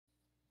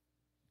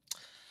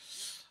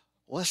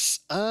What's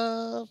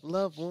up,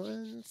 loved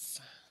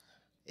ones?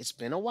 It's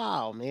been a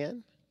while,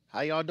 man. How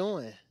y'all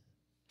doing?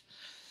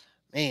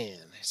 Man,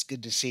 it's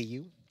good to see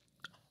you.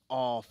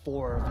 All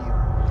four of you.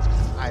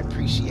 I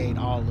appreciate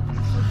all of you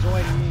for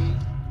joining me.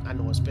 I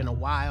know it's been a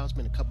while, it's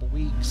been a couple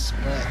weeks,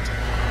 but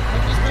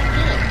life has been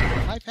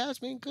good. Life has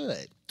been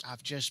good.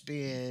 I've just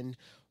been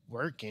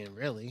working,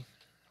 really.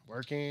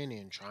 Working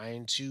and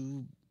trying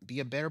to be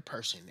a better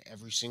person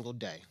every single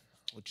day,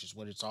 which is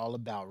what it's all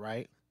about,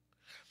 right?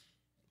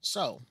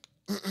 So,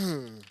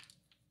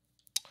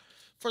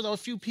 for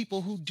those few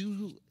people who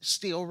do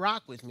still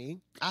rock with me,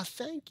 I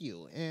thank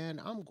you.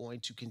 And I'm going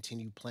to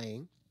continue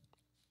playing.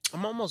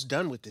 I'm almost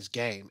done with this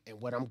game.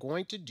 And what I'm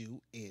going to do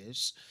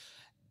is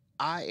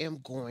I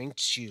am going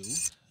to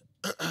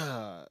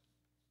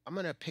I'm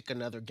going to pick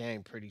another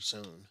game pretty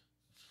soon.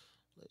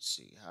 Let's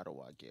see. How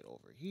do I get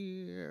over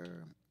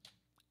here?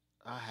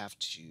 I have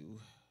to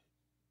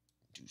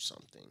do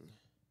something.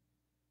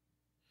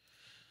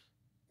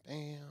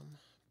 Bam,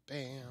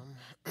 bam.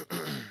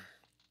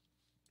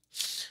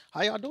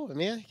 How y'all doing,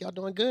 man? Y'all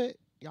doing good?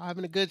 Y'all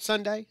having a good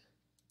Sunday?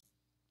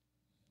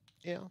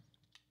 Yeah.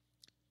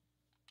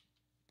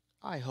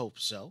 I hope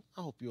so.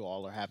 I hope you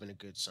all are having a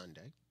good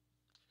Sunday.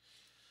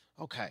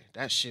 Okay,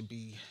 that should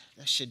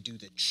do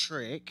the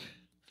trick.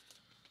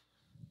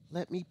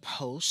 Let me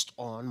post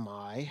on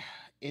my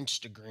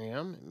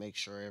Instagram and make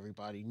sure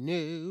everybody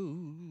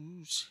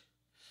knows.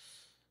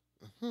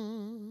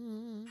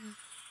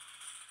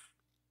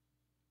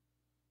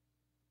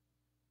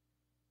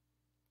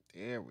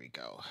 There we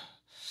go.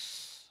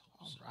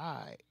 All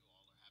right.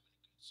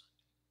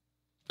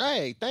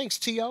 Hey, thanks,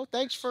 T.O.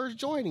 Thanks for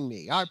joining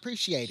me. I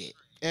appreciate it.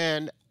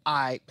 And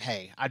I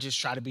just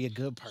try to be a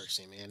good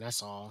person, man.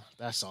 That's all.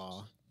 That's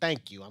all.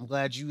 Thank you. I'm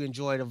glad you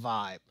enjoy the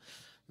vibe.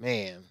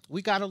 Man,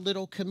 we got a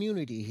little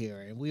community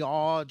here, and we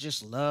all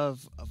just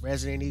love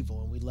Resident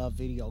Evil, and we love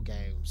video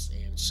games.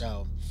 And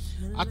so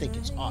I think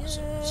it's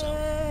awesome. So,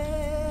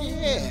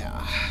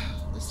 yeah,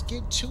 let's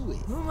get to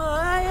it.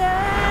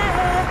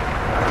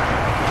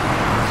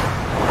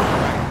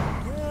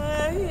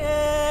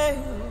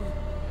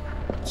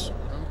 So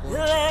what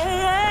I'm going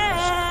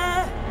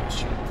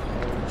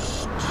to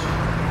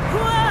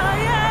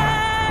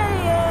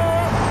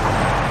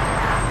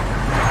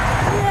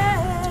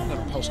post. I'm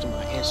going to post to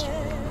my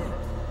Instagram.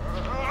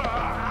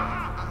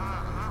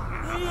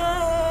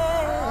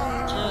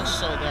 Just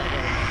so that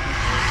way.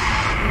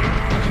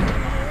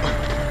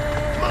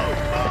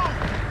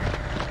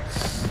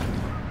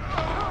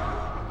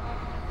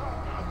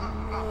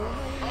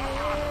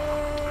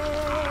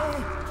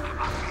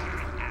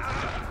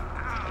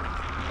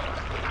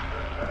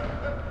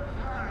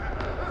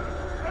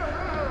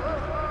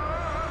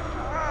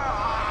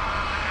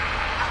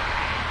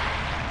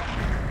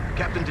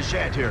 Captain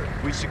Cashapp here.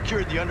 We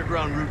secured the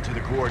underground route to the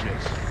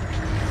coordinates.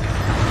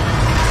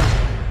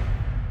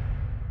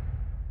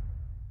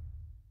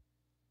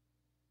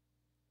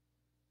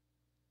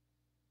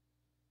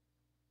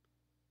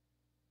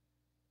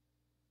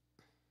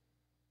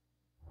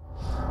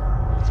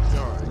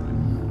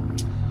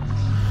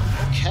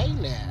 Okay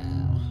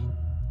now.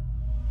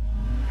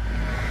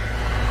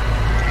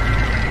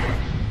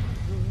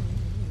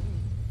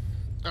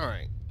 All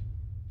right.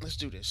 Let's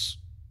do this.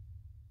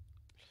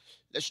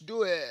 Let's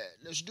do it.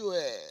 Let's do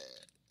it.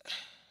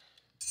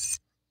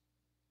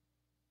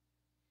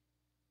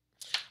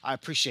 I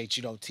appreciate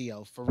you though,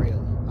 T.O. For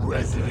real.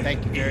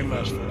 Thank you very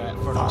much for that,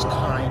 for those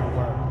kind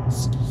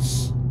words.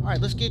 All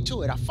right, let's get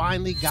to it. I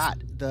finally got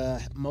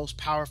the most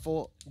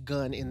powerful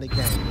gun in the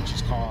game, which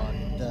is called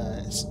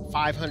the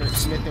 500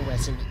 Smith &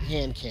 Wesson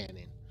hand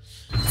cannon.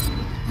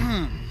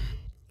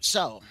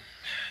 So,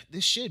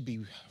 this should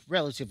be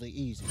relatively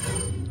easy,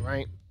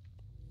 right?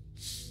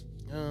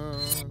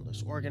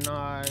 Let's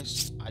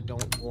organize. I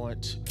don't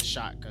want a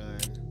shotgun.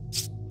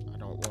 I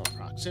don't want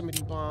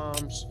proximity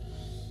bombs.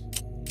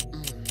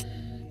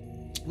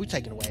 We're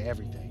taking away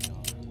everything,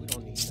 y'all. We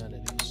don't need none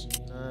of this.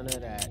 None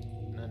of that.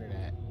 None of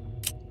that.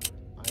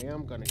 I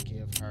am gonna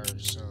give her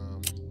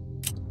some.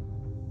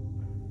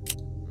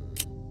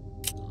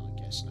 No, I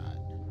guess not.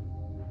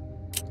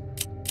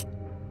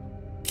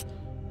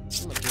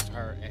 I'm gonna give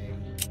her a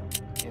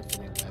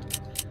infinite weapon.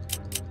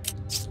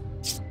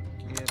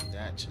 Give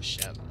that to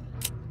Sheva.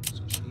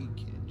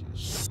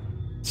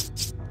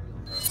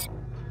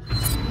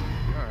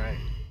 All right.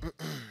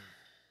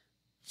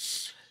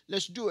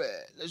 Let's do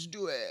it. Let's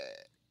do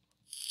it.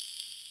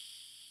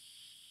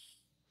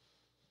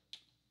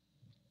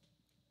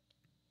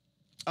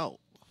 Oh.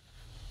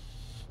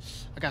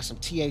 I got some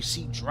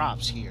THC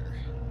drops here.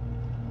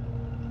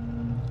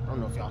 I don't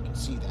know if y'all can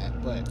see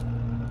that, but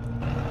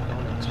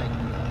I'm gonna take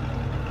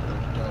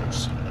a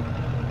dose.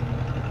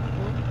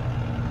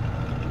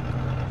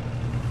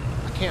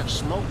 I can't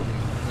smoke it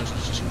because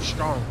it's too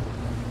strong.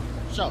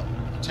 So,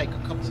 take a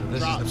couple of drops.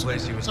 This is the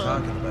place he was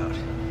talking about.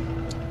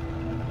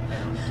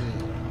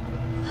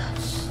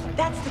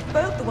 That's the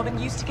boat the woman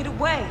used to get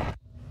away.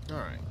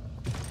 Alright.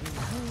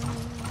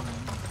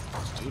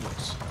 Let's do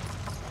this.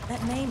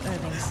 That name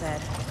Irving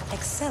said,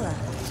 Excella.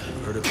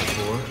 Heard it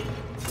before?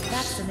 That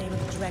That's the name of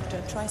the director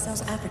of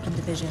Tricell's African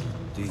division.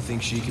 Do you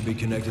think she could be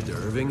connected to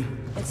Irving?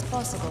 It's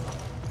possible,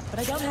 but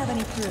I don't have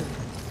any proof.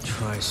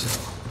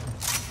 Tricell.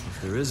 If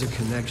there is a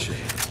connection,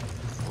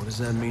 what does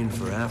that mean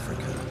for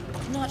Africa?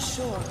 Not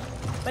sure,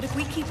 but if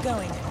we keep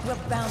going, we're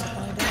bound to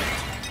find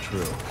out.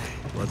 True.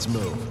 Let's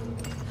move.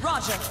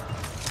 Roger!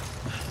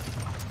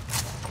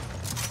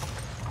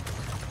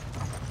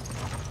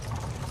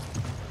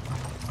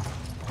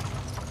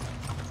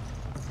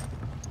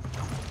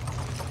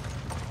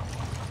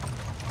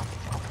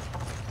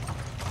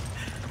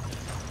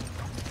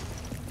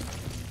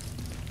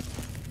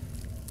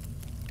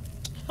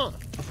 Huh.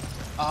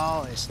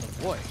 Oh, it's the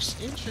voice.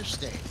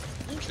 Interesting.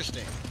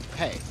 Interesting.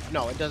 Hey,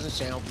 no, it doesn't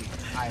sound weird.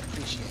 I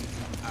appreciate it.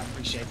 I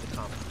appreciate the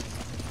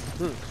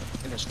compliment.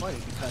 And it's funny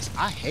because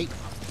I hate my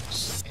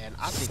voice. And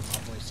I think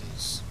my voice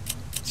is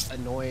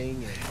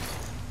annoying and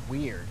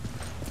weird.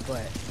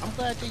 But I'm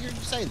glad to hear you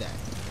say that.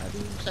 I do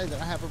say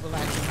that I have a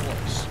relaxing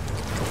voice.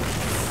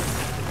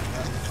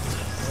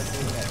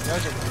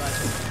 There's a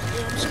relaxing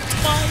voice.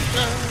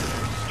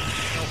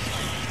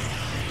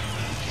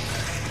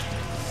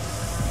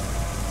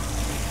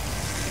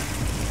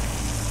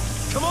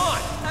 Come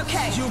on!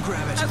 Okay. You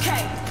grab it.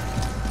 Okay.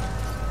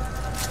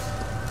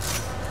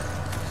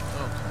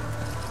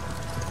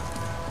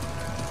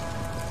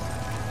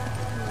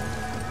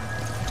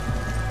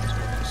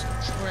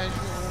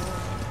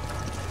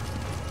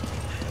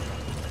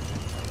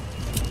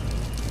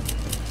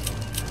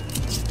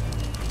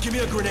 Give me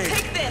a grenade.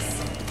 Take this!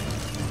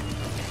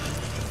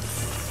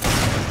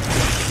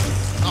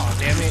 Oh,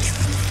 damn it.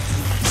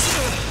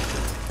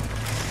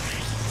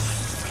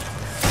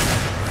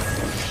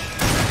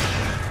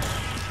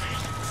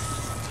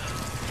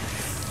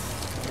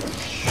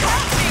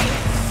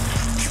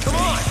 Come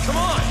on! Come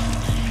on!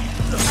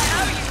 I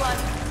owe you one.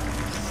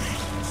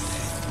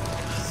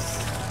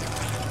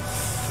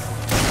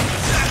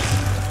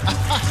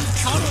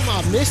 How am I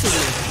missing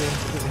this?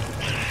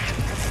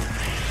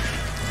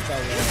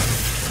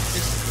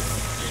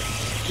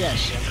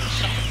 Yes,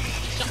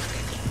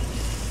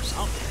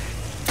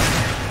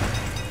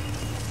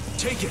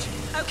 Take it.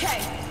 Okay.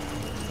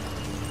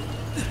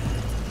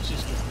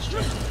 just get the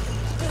straight.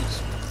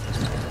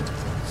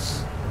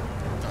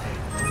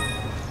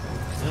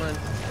 One.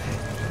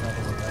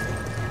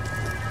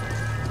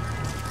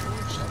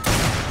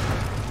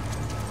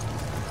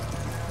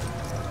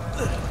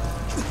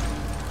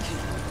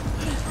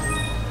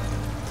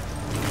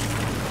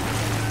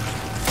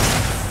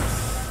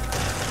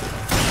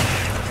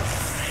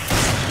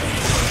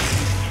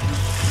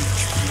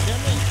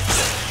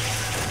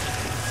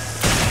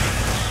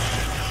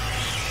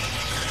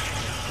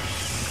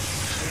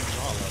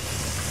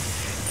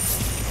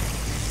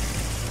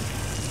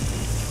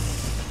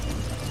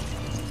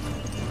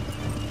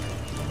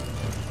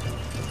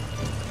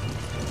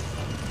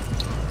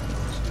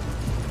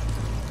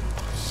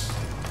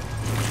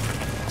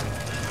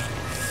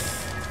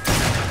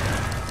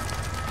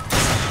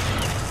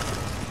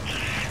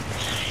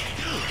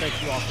 Thank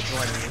you all for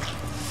joining me. If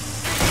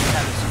you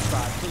haven't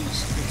subscribed,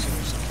 please consider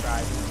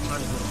subscribing. I'm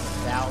trying to get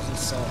 1,000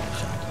 subs so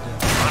I can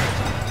get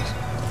monetized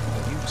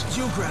on YouTube.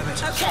 You grab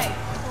it. Okay.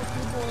 Help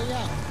your boy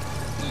out.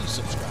 Please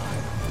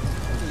subscribe.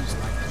 Please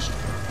like the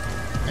stream.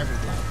 Every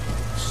like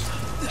helps.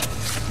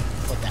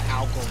 But the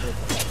algorithm.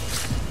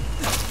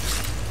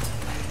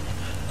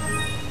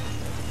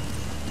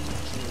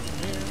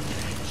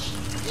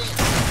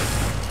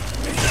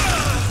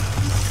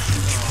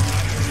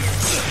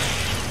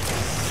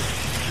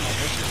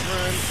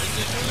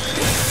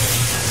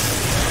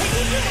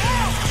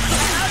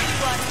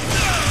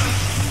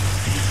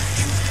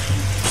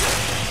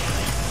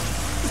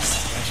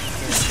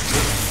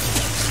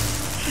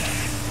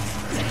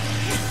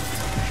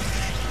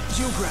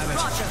 You grab it.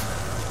 Roger.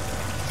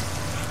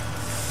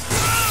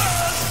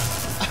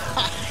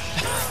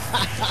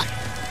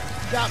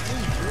 Got me,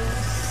 bro.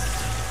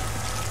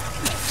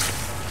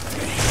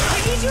 I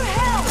need your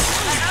help.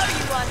 I owe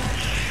you one.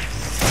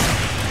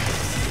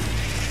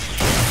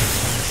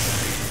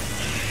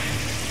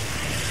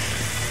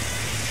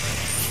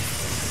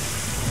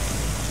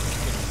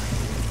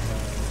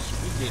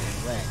 We getting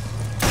wrecked.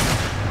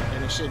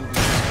 And it shouldn't be.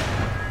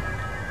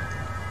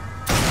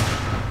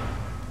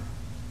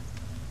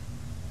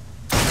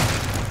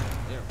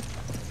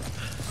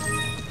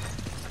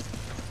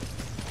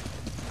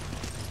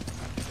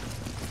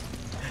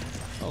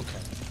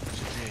 Okay,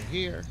 so we're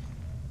here.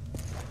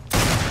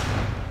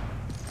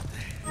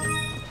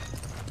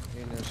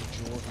 And there's a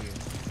jewel here.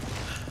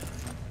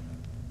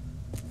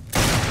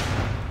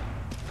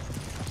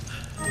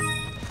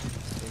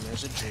 And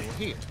there's a jewel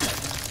here.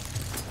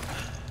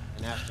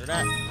 And after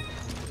that,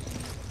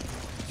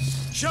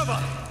 Shove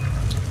up.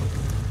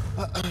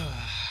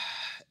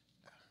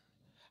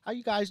 how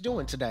you guys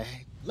doing today?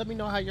 Let me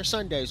know how your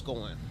Sunday's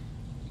going.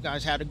 You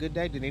guys had a good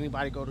day? Did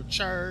anybody go to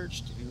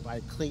church? Did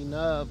anybody clean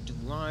up, do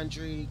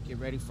laundry, get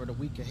ready for the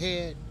week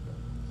ahead?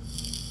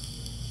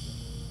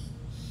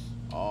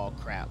 Oh,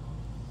 crap.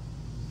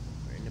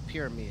 We're in the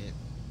pyramid.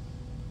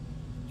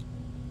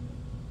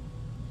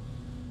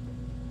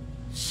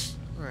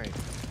 All right.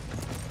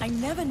 I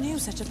never knew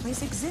such a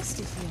place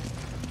existed here.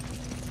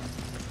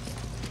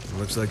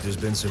 Looks like there's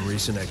been some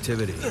recent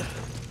activity.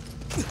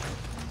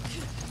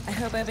 I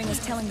hope Irving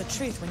was telling the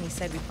truth when he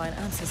said we'd find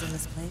answers in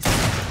this place.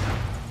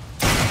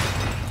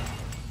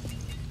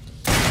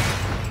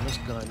 This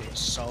gun is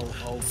so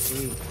OP.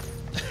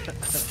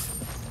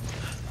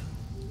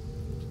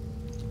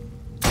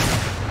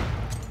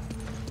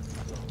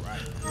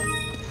 Alright.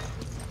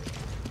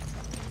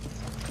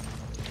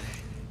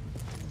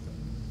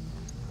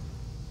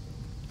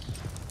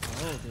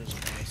 Oh, there's an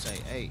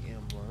SAA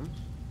emblem.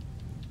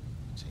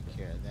 Take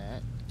care of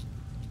that.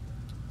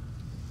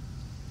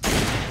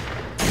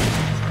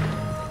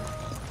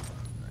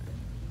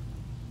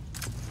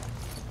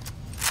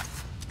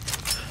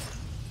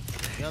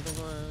 The other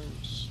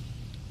ones,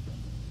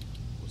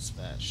 what's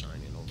that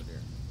shining over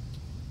there?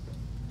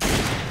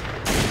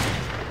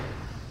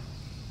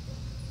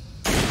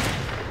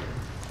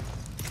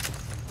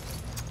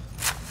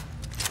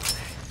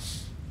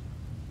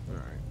 All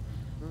right.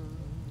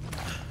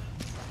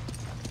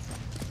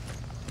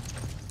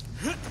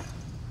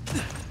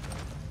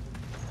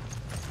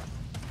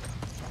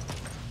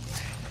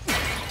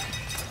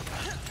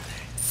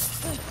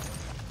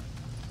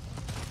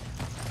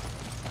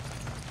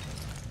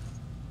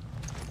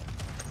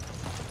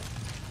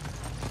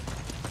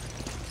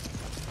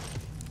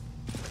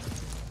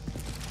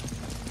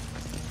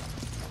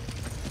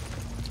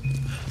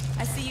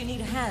 I see you need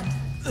a hand.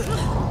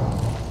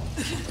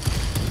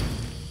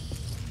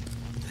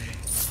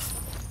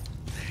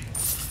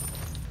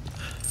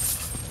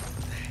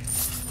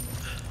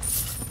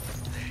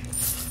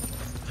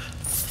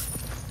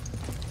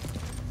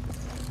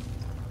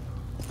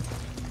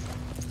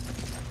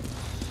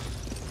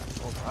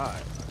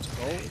 Alright, let's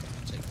go.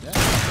 Take that.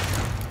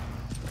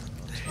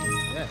 I'll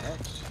take that.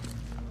 That's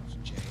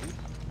Jade.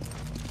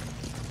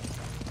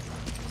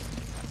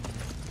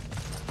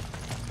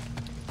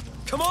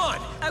 Come on!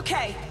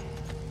 Okay.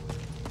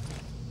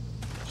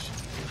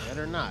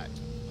 Better not.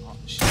 Oh,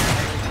 she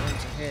always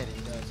runs ahead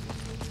and does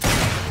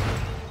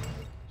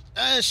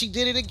it. She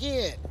did it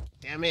again.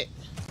 Damn it.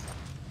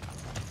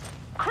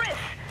 Chris,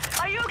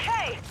 are you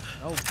okay?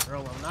 No,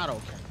 girl, I'm not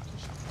okay.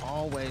 You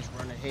always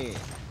run ahead.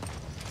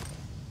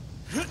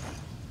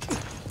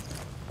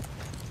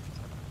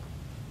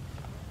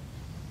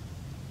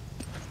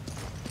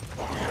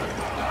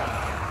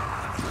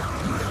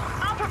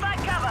 I'll provide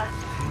cover.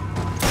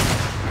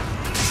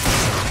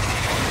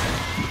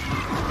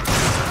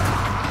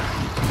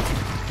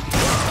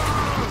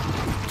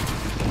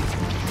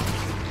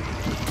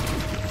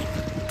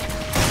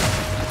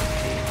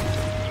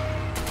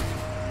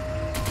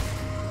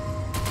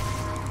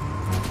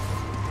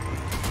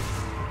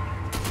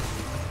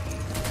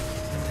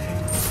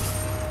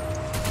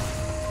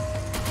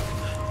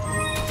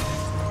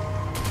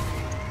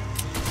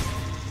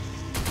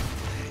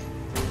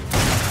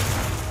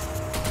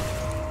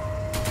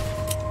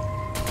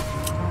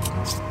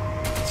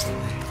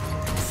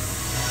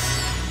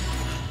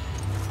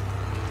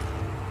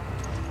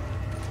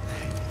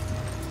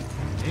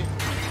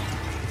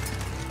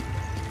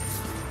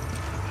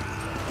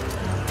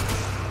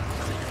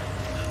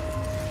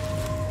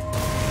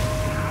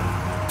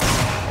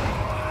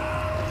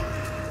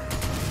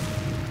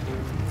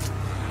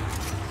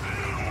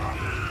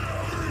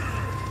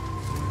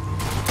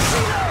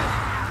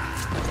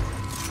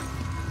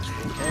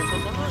 Came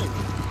from behind me.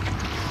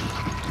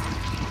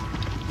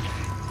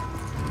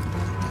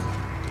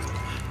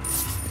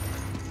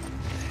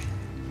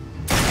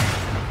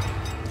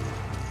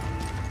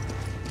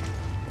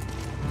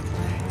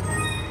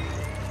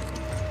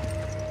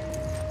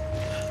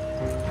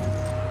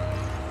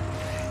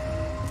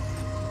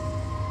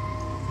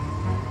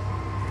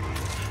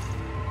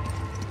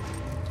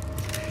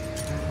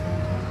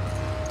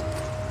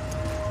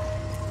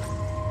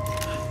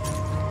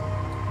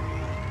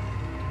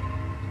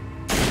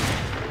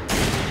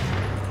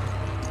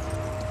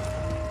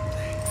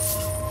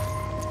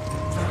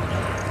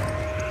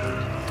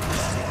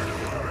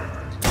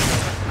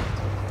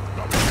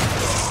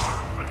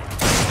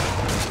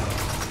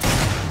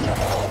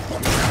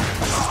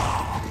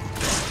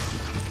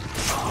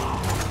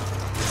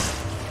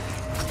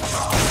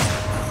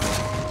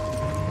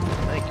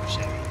 Thank you,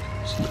 Shane.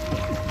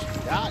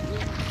 Got you.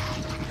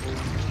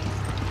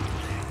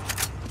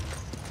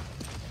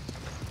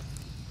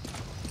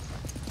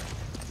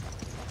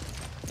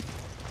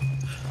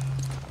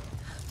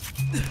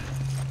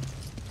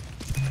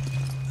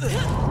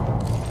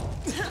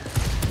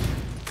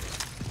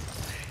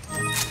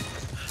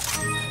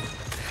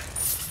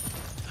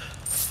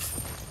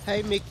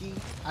 Hey, Mickey.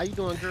 How you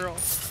doing, girl?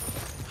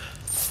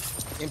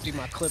 Empty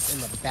my clip in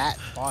the bat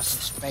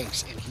boss's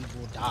face and he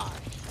will die.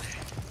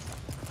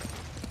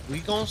 We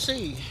gonna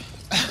see.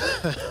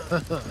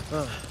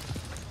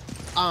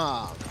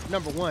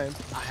 Number one,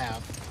 I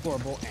have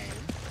horrible aim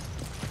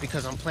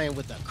because I'm playing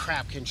with a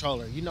crap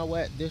controller. You know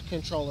what? This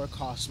controller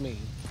cost me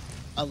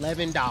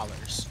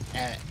 $11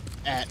 at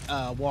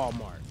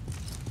Walmart.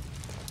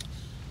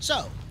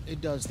 So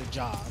it does the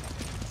job,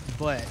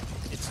 but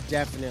it's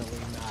definitely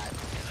not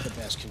the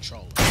best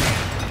controller.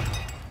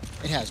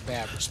 It has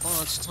bad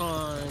response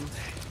time.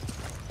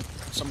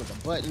 Some of the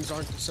buttons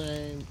aren't the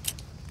same.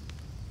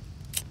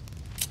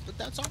 But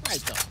that's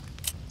alright though.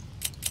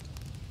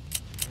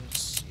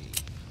 Let's see.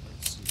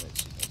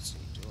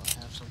 Do I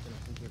have something I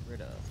can get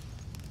rid of?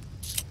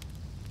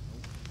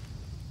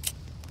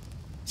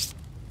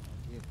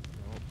 Nope.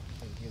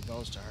 Can't give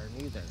those to her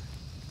neither. I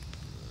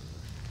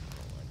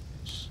don't like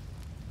this.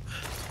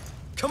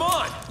 Come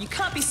on! You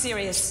can't be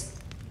serious.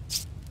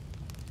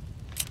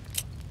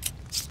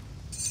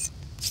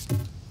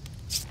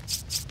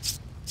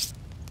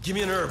 Give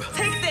me an herb.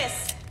 Take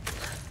this.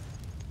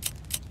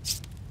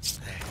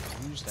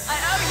 Use that. I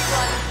owe you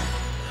one.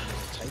 I'm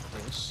gonna take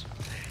this.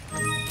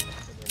 And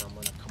then I'm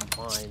gonna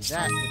combine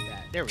that with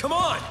that. There we Come go.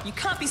 on! You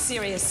can't be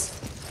serious.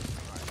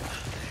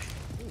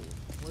 Ooh,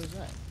 what is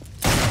that?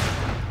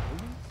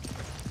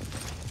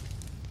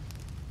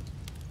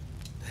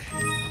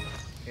 Ruby?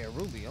 Yeah,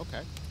 Ruby,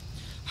 okay.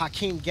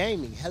 Hakeem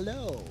Gaming,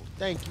 hello.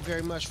 Thank you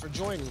very much for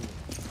joining me.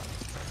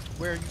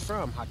 Where are you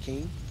from,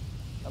 Hakeem?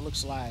 That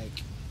looks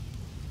like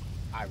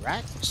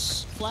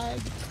Iraq's flag.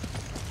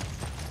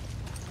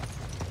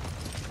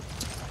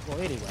 Well,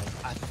 anyway,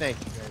 I thank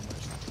you very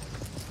much for joining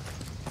me.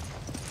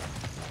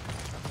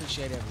 I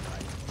appreciate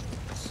everybody.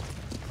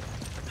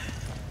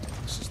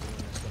 This is the one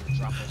that's going to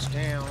drop us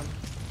down.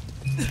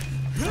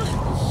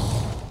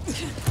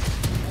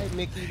 Hey,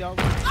 Mickey, dog. I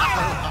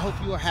hope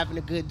you are having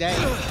a good day.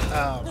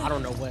 I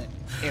don't know what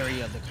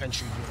area of the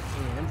country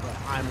you're in, but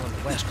I'm on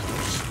the West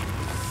Coast.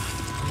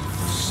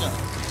 So,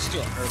 it's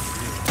still early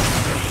here.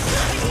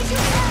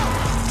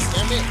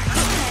 Damn it.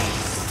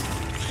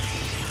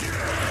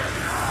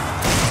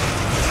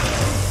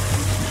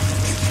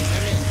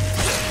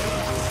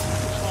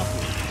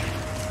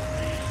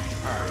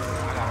 Alright,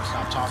 I gotta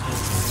stop talking.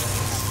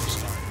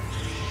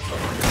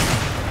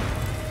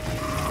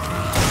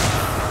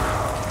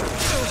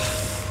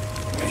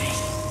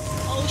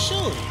 Oh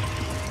shoot!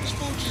 This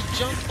fool just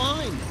jumped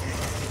behind me.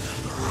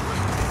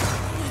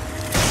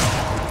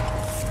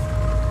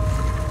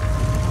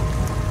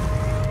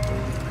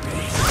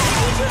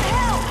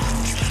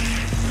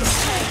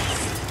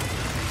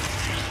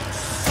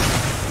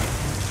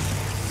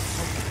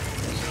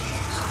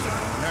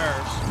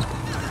 Nerves.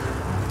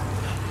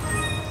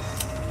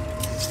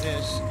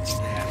 This.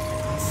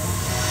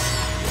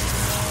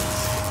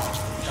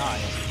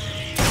 Dying.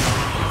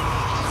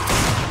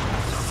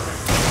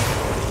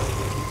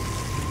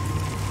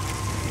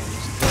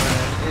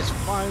 It's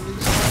finally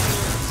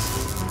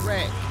starting.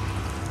 Wreck.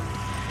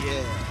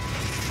 Yeah.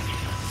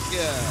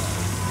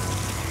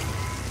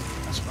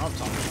 That's what I'm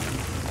talking about.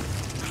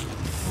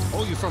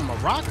 Oh, you're from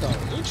Morocco.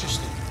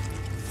 Interesting.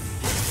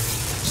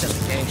 Except the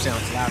game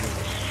sounds louder.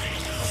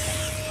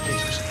 Okay.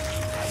 Interesting.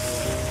 I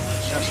will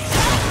adjust that.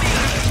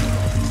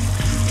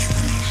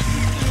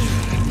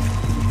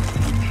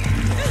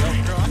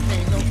 Girl, I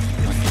can't help you.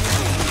 I can't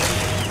help you.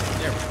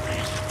 There we go.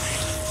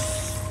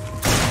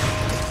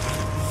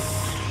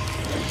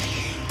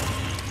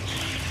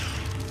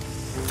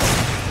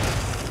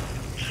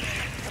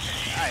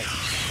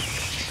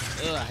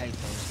 Ugh, I hate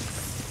those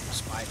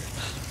spiders.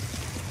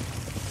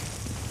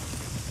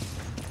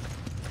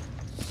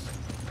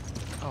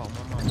 Oh,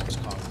 my mom was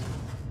calling.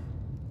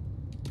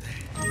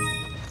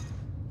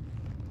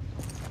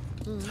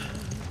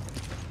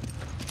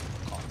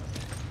 Call her.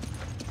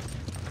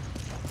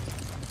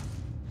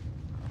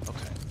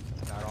 Okay,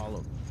 got all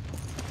of them.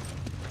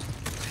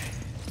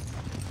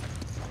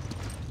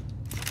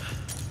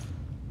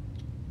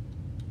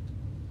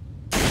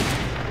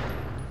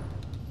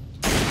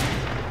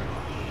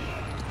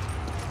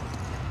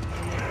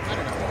 I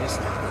don't know what this is.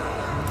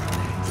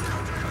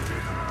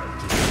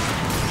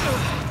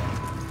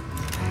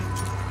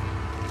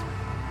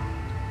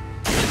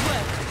 Good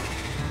work.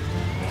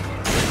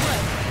 Good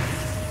work.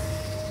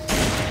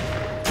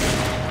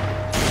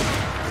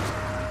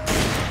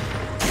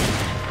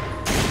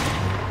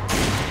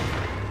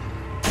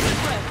 Good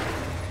work.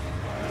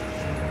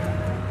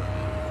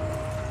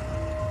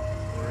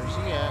 Where is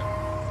he at?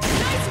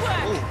 Nice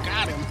work. Oh,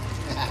 got him.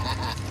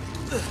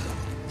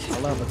 I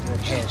love a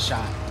good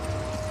headshot.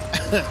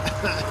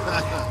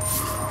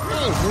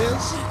 Hey,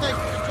 Liz, thank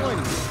you for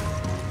joining me.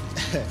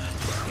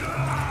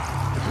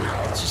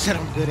 She said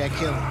I'm good at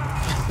killing.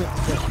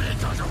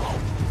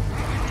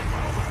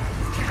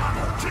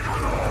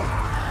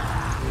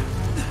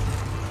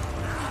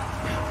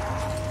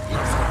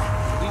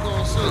 We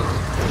gonna see.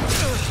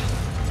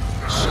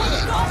 Shit.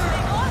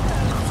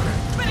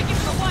 Better get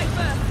to the white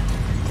first.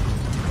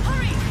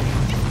 Hurry!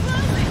 It's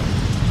closing!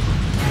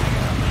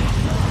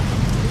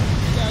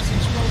 You guys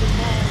exploding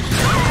balls.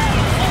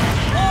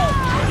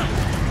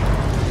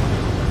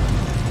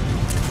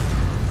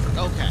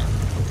 Okay.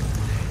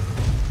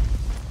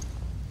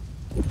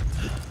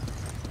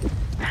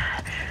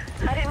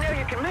 I didn't know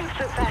you could move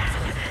so fast.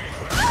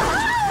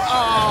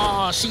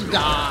 Oh, she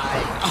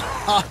died.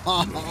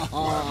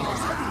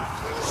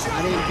 I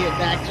didn't get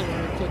back to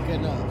her quick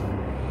enough.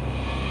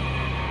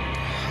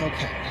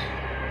 Okay.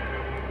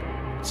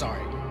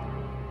 Sorry.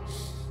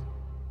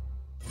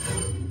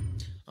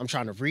 I'm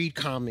trying to read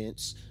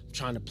comments, I'm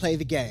trying to play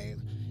the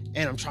game,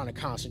 And I'm trying to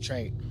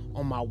concentrate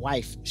on my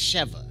wife,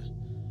 Sheva.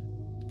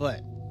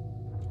 But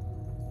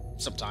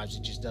sometimes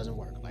it just doesn't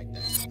work like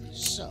that.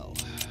 So,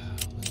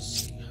 let's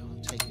see.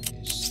 I'm taking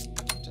this.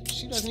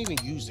 She doesn't even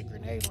use the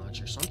grenade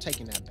launcher, so I'm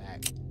taking that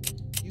back.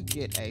 You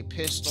get a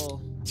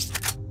pistol,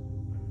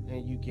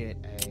 and you get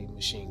a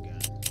machine gun.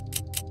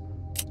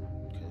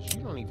 Because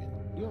you don't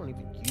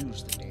even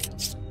use the damn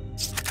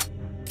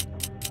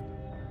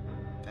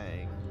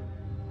thing.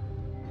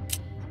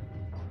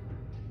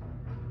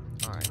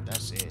 Alright,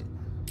 that's it.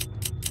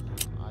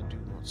 I do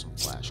want some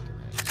flash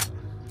grenades.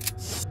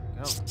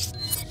 Go.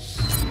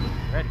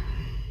 Ready.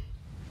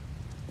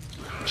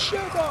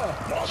 Sugar!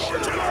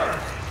 Sugar!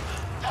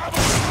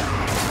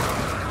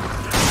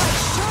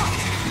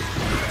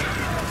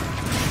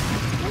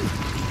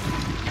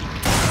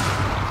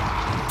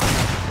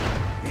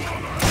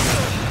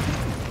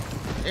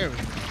 There we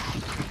go.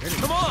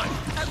 Come on!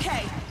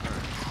 Okay.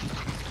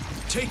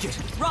 Take it!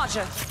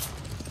 Roger.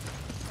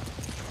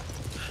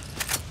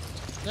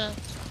 Yeah.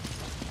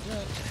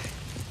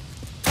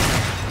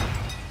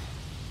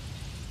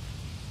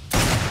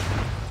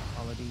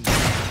 All of these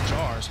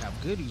jars have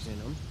goodies in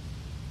them.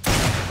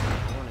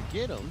 I want to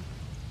get them,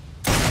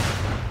 but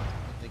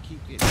they keep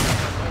getting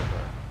run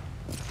over.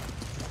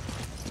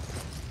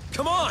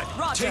 Come on!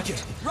 Roger. Take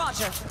it!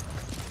 Roger.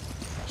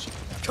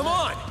 Come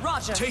on!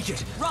 Roger. Take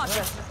it!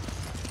 Roger.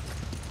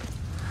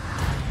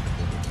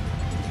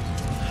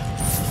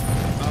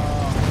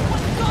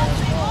 What God's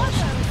name are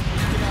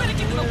those? Better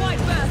give them a wide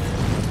berth.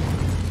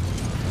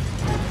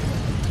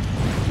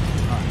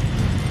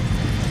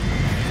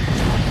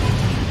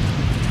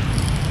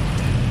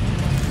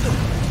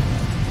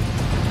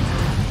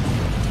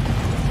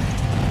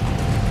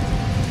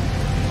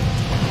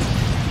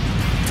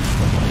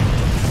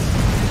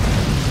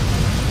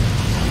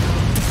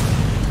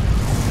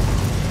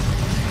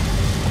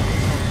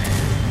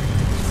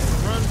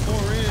 Run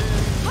for it.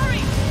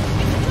 Hurry!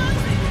 It's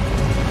closing!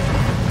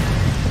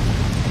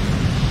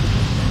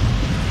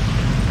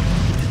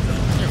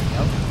 There we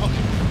go.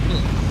 Okay,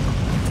 good.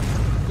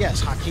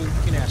 Yes, Hakeem, you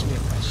can ask me a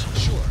question.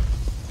 Sure.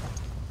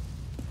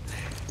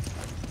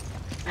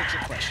 What's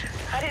your question?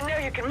 I didn't know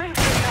you could move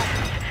so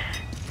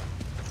fast.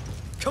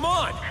 Come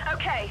on!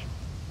 Okay.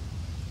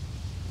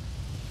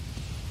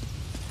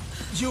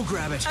 You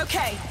grab it!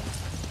 Okay.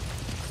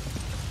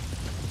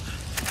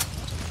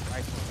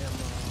 Rifle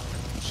ammo.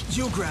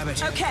 You grab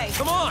it! Okay.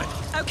 Come on!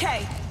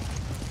 Okay.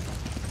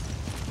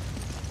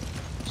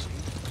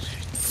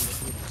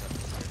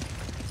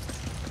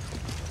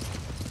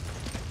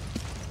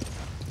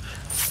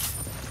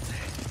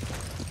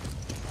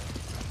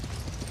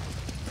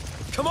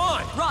 Come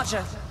on!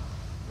 Roger.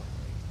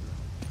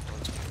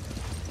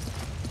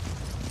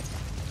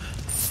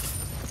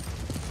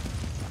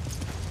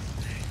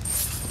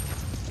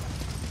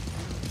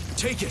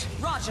 Take it!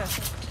 Roger.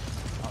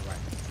 All right.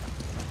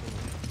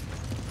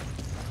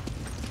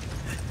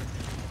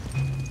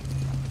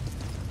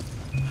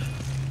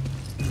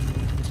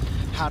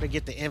 How to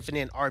get the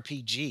infinite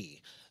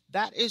RPG?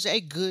 That is a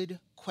good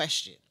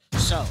question.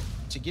 So,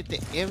 to get the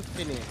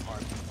infinite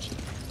RPG,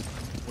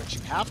 what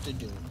you have to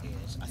do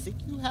is, I think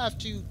you have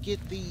to get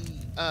the,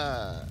 you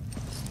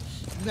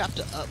have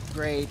to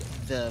upgrade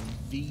the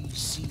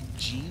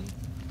VCG.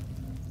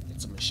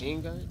 It's a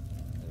machine gun.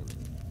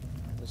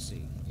 Let's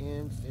see.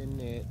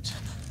 Infinite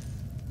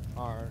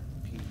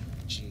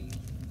RPG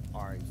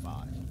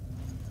RE5.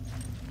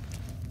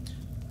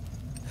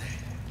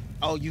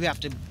 Oh, you have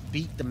to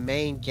beat the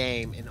main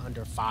game in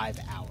under 5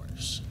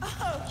 hours.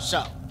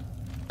 So,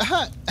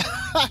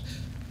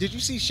 did you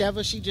see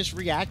Sheva? She just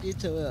reacted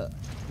to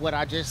what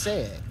I just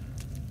said.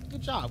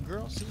 Good job,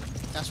 girl. See,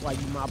 that's why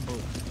you my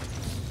boo.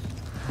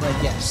 But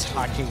yes,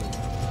 Hakeem,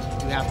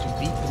 you have to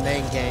beat the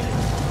main game in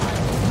 5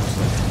 hours.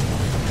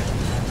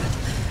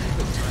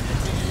 Good time to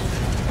beat it.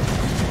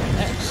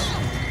 Next.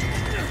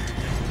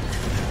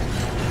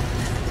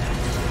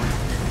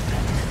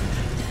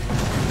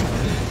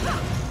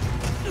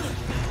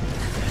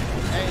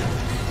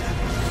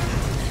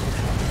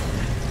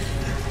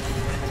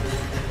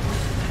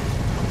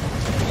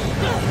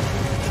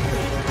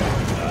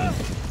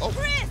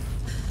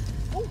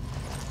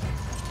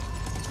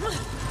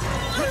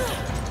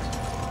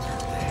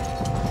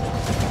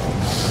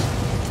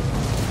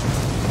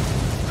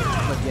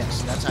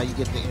 Yes, that's how you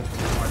get the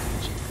infinite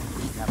RPG.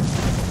 You have to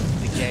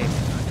beat the game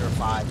in under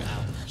 5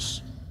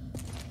 hours.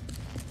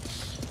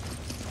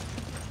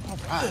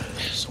 Alright,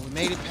 so we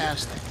made it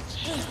past that.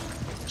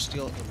 We're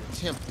still in the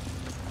temple.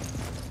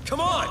 Come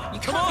on! You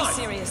Come can't on! be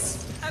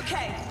serious.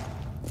 Okay.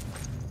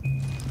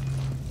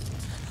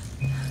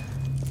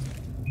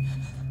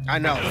 I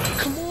know.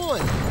 Come on,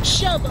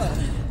 Sheva!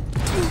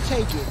 You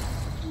take it.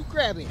 You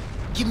grab it.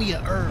 Give me a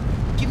herb.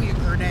 Give me a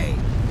grenade.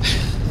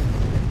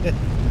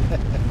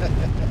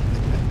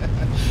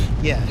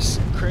 Yes,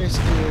 Chris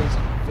is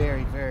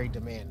very, very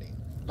demanding.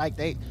 Like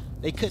they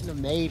couldn't have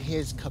made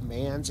his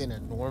commands in a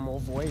normal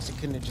voice. It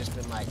couldn't have just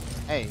been like,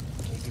 "Hey,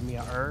 can you give me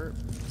a herb?"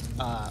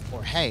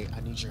 Or "Hey,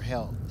 I need your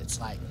help." It's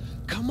like,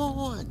 "Come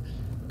on,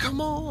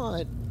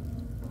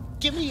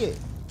 give me it."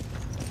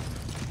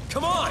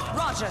 Come on!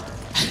 Roger.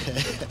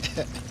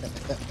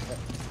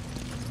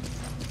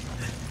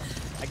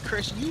 Like,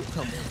 Chris, you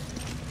come in.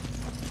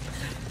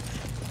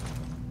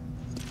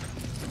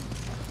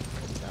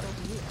 What we got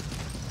over here?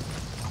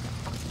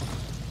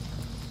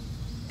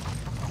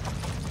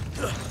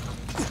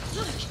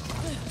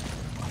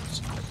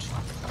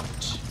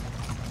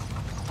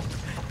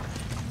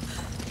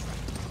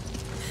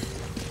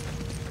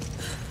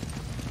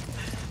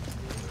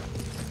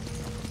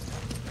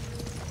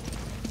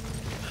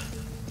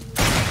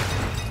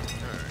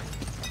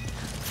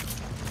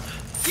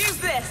 Use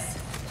this.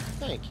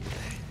 Thank you.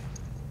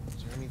 Is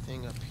there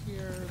anything up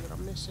here that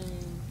I'm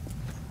missing?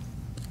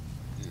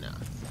 No.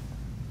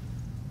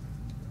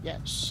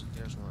 Yes,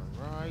 there's one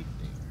right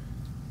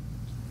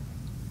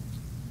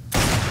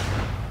there.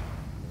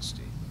 Missed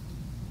it.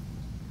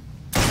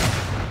 There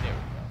we go.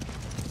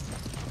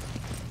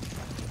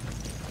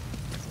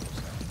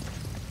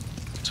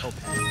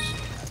 Topaz.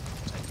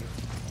 Thank you.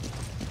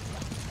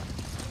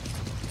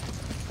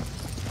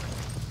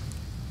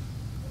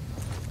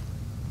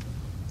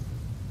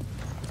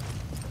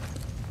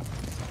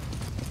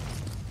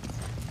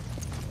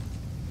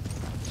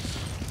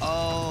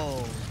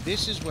 Oh,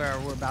 this is where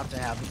we're about to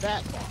have the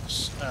Bat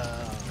Boss,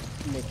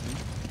 Mickey.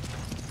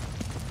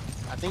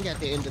 I think at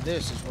the end of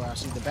this is where I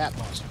see the Bat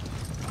Boss,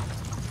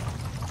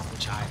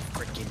 which I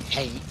freaking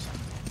hate.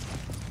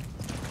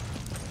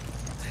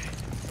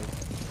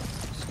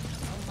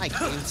 I like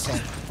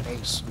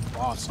insect-based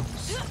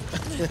bosses.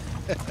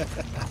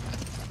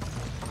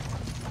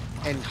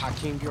 And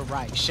Hakeem, you're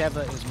right.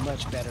 Sheva is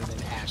much better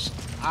than Ashley.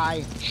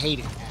 I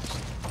hated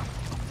Ashley,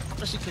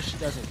 especially because she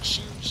doesn't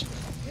shoot. She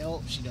doesn't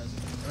help. She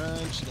doesn't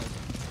run.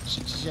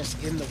 She's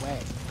just in the way.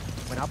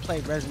 When I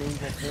played Resident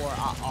Evil 4,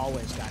 I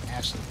always got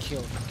Ashley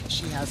killed because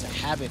she has a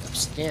habit of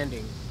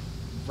standing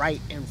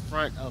right in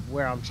front of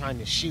where I'm trying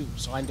to shoot,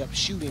 so I end up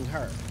shooting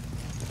her.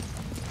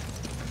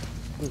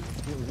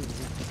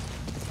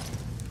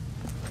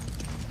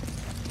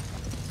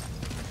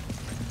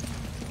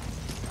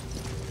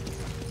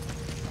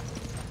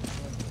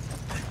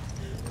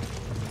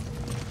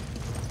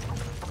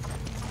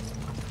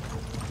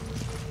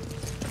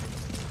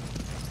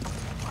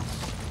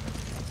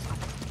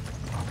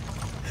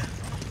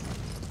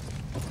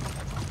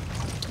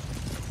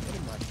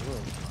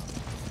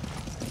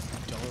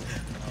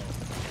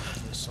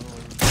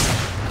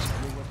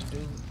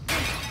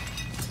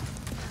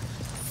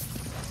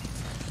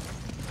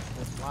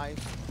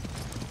 Life.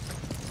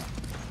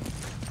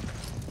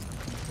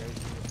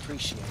 Greatly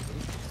appreciated.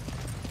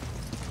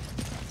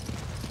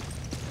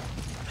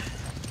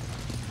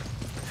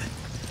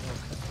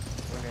 Okay,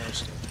 we're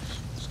downstairs.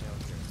 It's down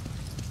here.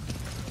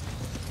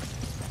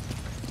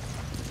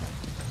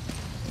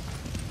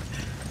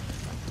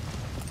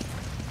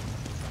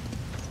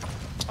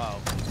 Oh,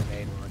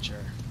 grenade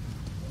launcher.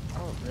 I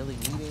don't really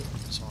need it,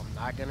 so I'm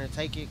not gonna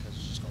take it because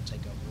it's just gonna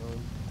take up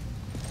room.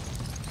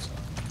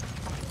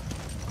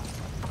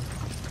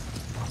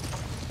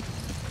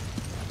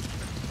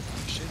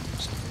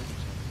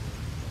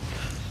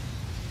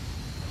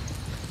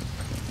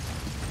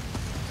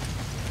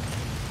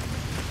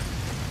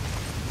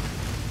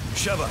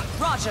 Sheva!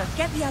 Roger.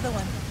 Get the other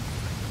one.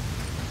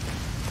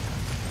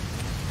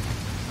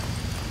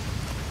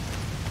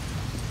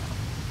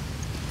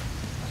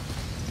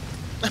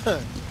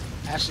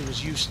 Ashley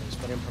was useless,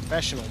 but in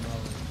professional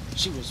mode,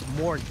 she was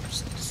more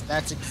useless.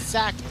 That's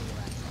exactly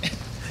right.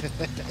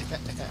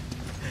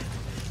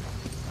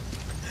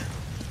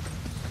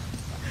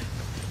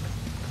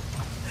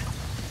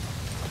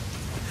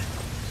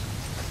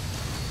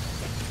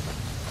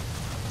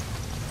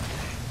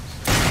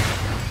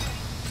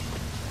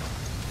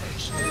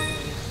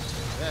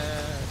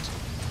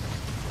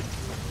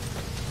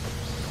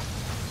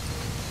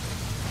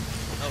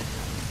 Oh,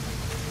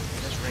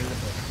 let's ring the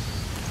bell.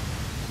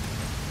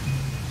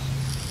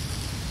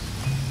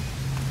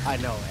 I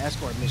know,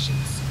 escort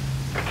missions.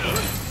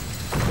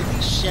 With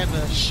these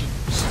Sheva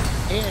shoes,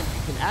 and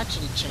you can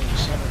actually change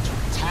Sheva to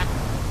attack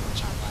mode,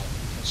 which I like,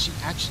 because she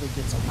actually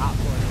gets a lot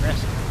more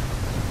aggressive.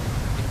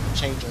 If you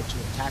change her to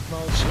attack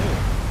mode,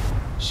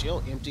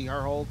 she'll empty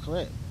her whole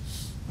clip,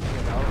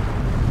 you know?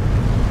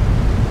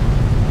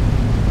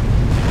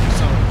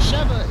 So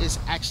Sheva is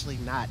actually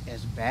not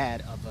as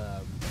bad of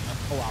a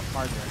co-op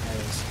partner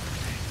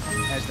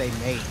as they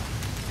made,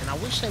 and I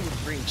wish they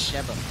would bring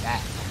Sheva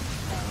back.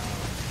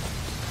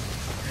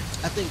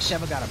 I think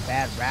Sheva got a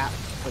bad rap,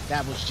 but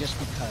that was just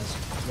because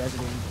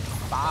Resident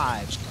Evil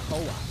 5's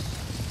co-op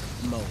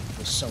mode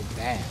was so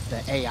bad.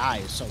 The AI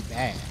is so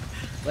bad.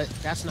 But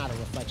that's not a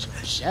reflection of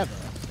Sheva.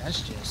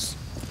 That's just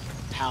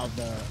how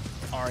the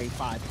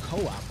RE5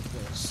 co-op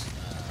was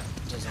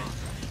designed.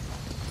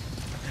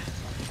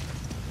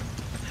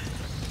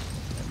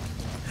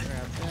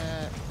 Grab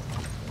that.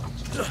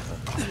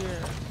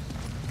 Here.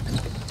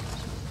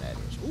 That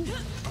is. Ooh.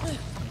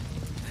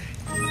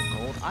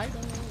 Gold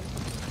item.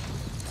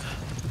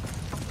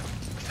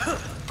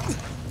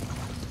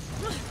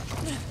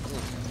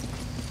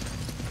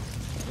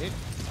 It.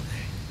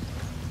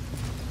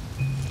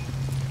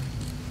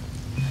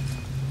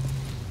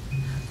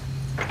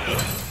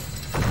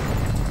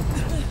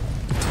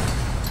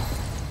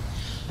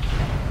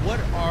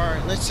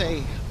 let's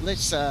say,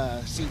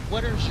 see,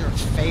 what is your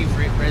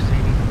favorite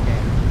Resident Evil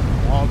game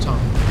of all time?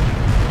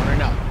 I want to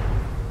know.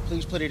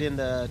 Please put it in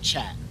the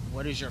chat.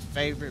 What is your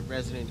favorite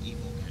Resident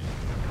Evil game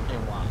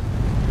and why?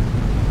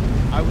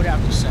 I would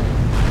have to say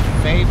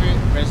my favorite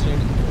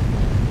Resident Evil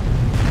game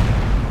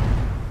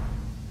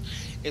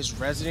is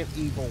Resident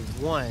Evil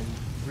 1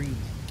 Remake.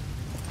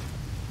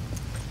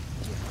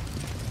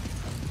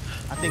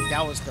 I think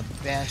that was the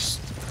best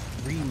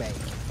remake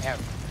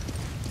ever.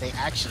 It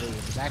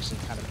was actually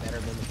kind of better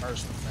than the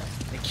first one.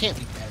 But it can't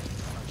be better than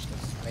the first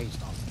because it's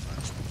based off the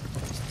first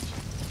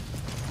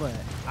one.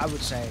 But I would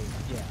say,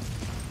 yeah,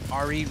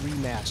 RE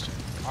Remastered,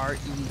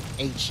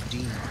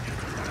 REHD.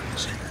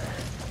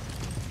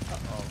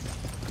 Uh-oh.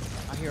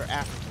 I hear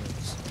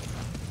Africans.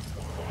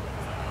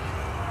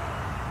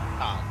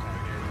 Oh, okay,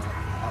 there we go.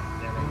 Oh,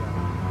 there they go.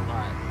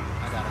 Alright,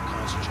 I gotta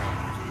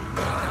concentrate.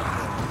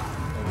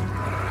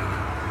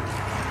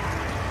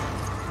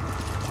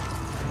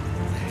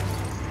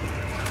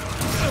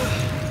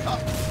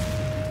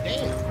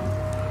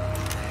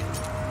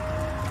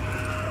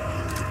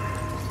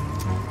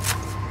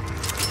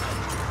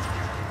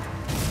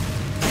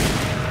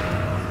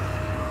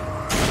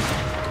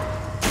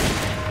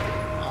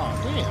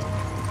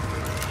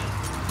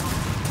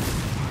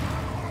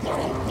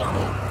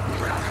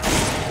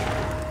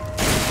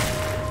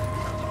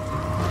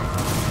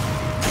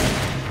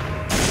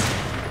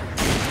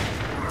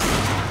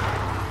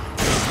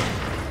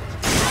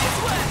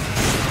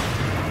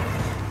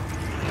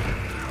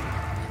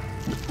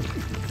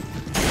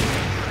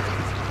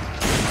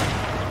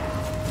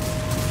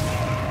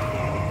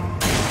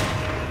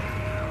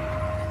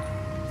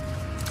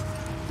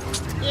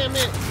 Damn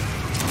it.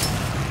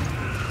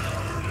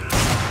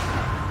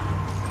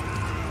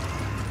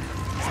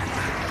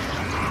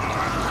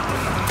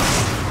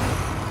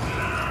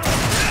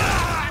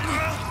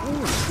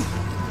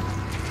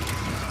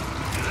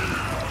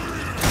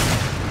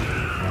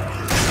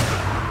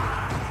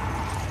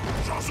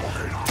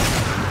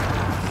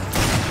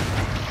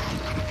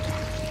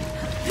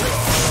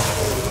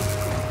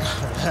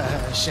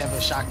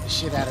 Sheva shocked the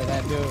shit out of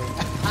that dude.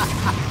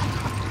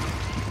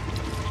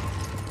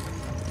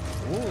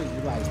 Ooh,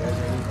 you like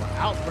Resident Evil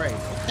Outbreak.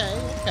 Okay,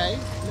 okay.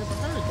 Never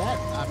heard of that.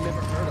 I've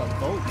never heard of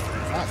vote for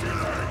that.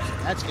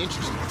 That's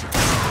interesting.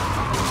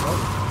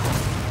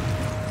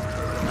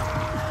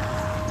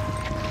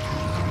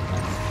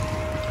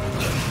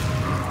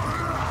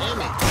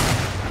 Damn it.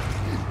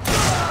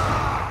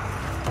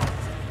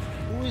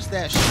 Who is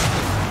that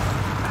shooting?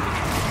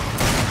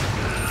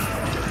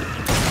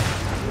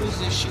 Who is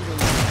this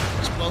shooting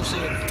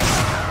explosive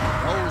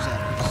rolls at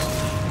us?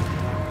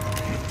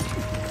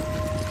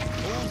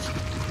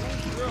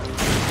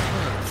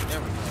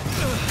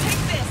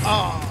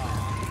 Oh.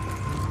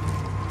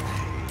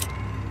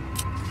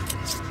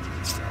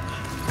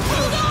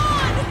 Hold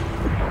on!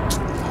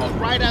 Oh,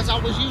 right as I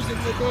was using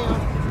the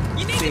damn.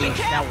 You need to be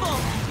careful!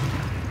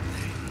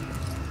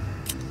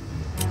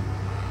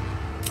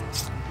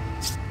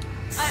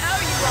 I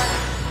owe you one.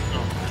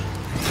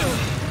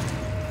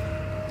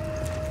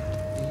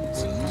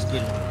 See, he's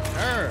getting on my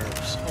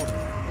nerves. Hold on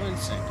 1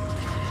 second.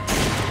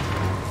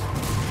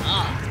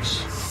 Gosh.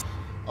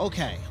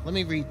 Okay, let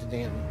me read the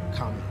damn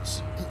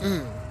comments.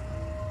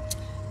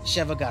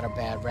 Sheva got a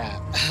bad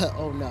rap.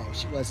 Oh no,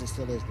 she was and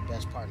still is the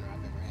best partner I've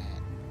ever had.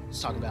 It's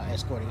talking about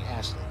escorting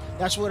Ashley.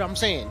 That's what I'm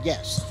saying,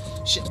 yes.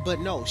 But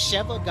no,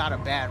 Sheva got a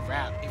bad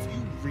rap. If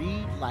you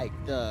read like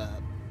I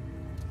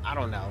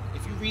don't know,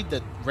 if you read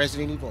the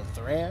Resident Evil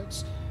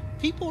threads,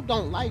 people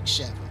don't like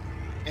Sheva.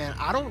 And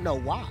I don't know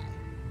why.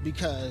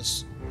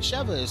 Because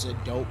Sheva is a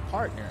dope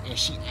partner and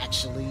she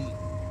actually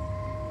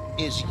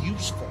is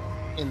useful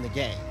in the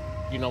game.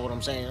 You know what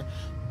I'm saying?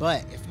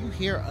 But if you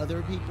hear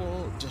other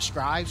people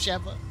describe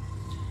Sheva,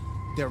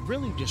 they're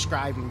really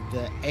describing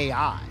the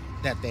AI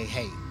that they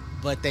hate.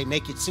 But they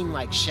make it seem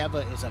like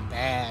Sheva is a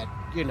bad,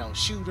 you know,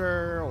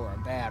 shooter or a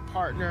bad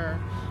partner.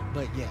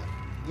 But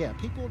yeah,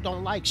 people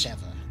don't like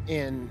Sheva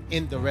in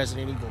the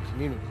Resident Evil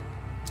community.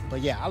 But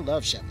yeah, I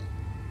love Sheva.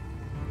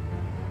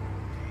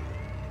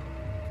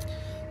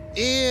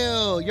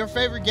 Ew, your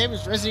favorite game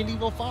is Resident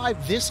Evil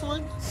 5? This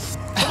one?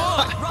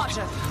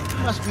 Roger. You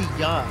must be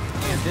young.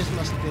 And this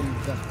must have been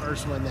the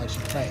first one that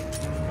you played.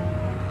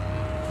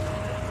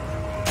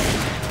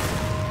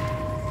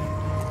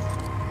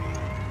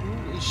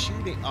 Who is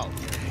shooting? Oh,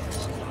 here it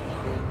is.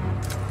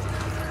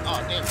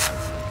 Oh, damn.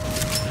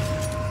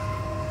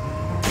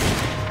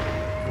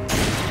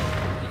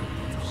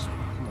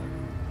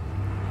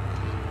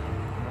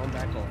 Come on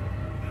back over.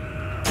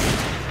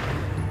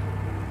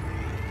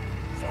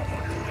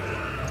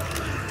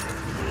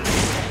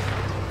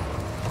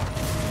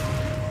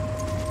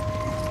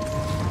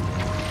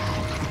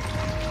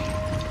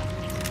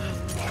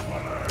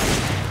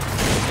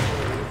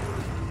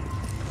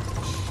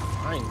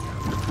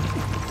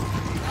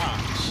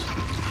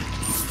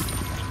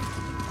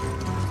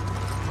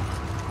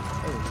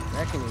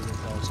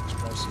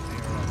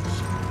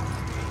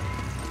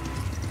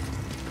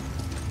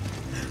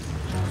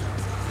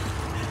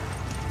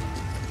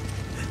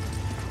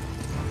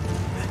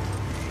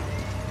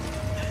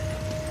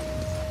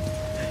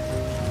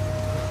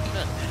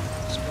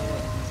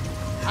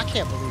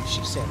 can't believe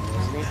she said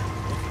Resident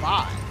Evil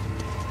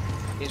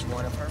 5 is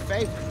one of her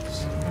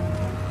favorites.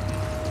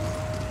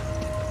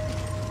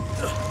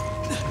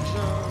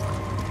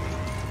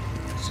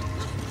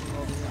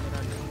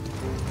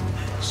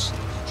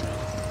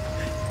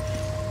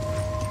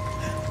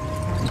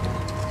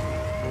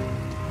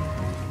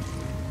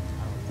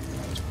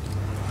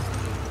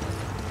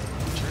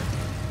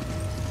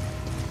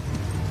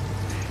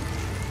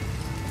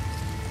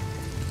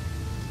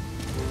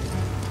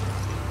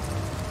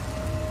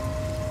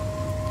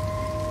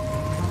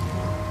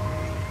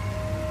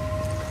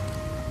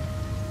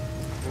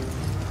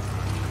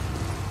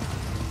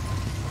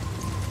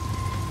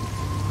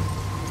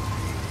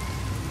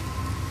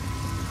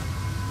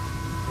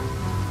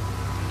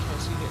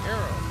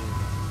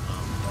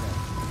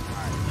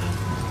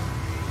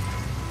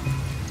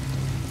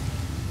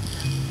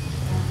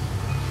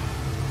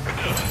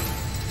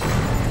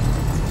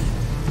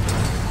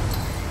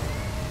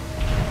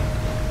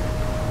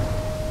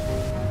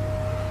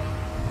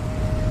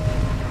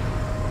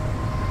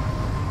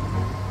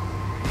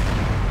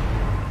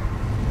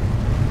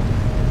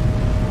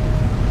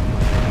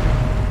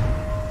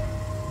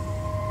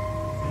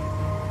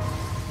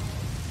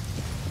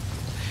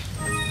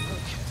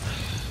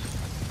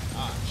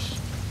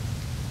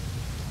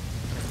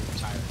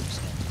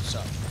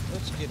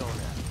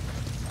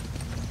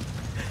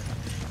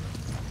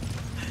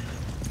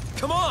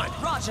 Come on!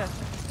 Roger.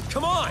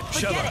 Come on,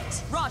 Forget Sheva!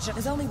 it. Roger.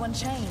 There's only one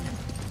chain.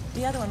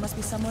 The other one must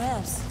be somewhere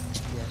else.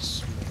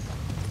 Yes, ma'am.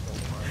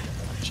 Don't mind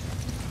about the check.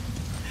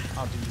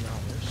 I'll do the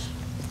honors.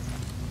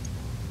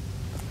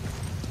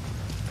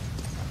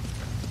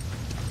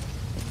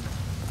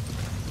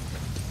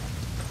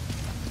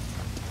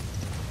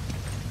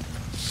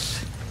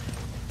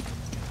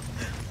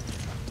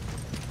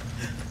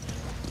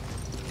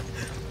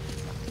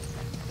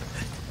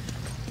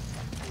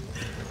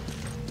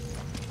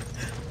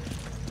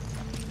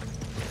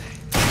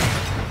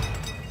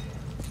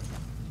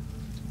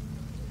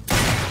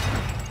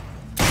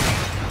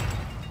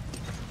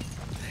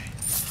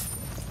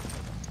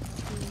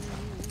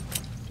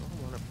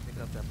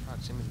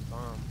 Proximity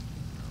bomb.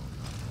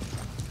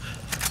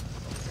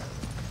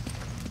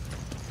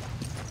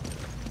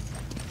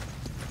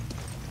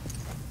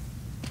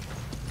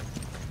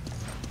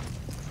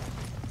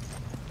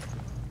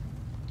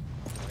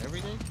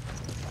 Everything?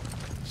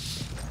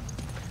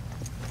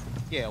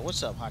 Yeah,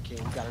 what's up, Hakeem?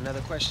 You got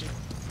another question?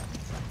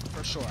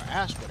 For sure.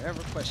 Ask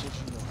whatever questions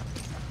you want.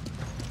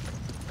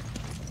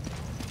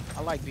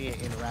 I like being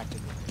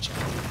interactive with the chat.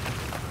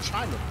 I'm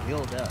trying to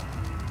build up.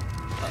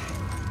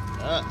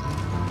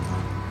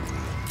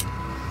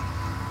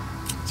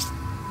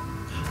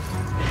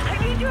 I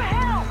need your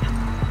help!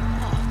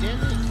 Oh, damn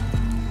it.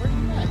 Where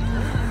you at,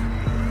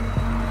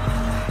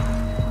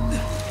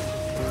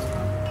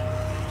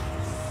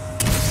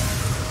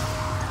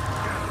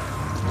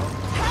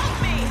 Help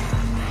me!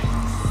 Nice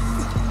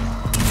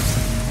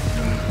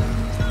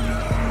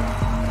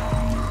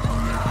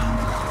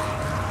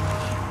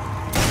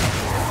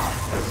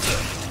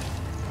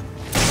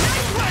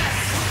work!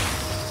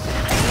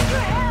 I need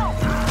your help!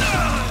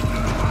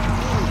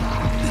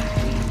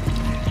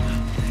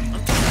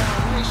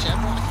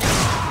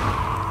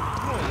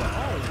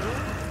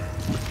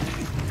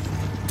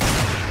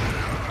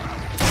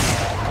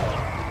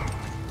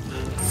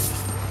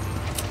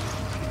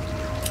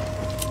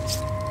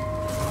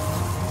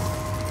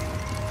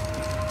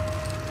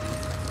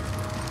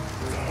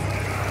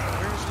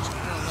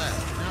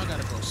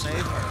 Save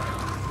her.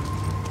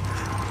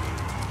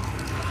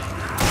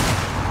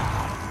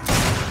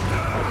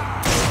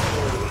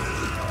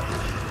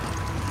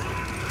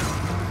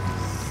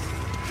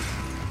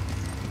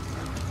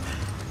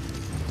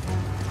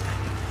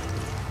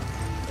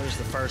 What is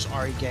the first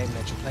RE game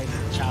that you played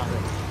in your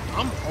childhood?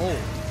 I'm old,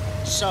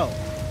 so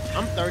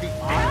I'm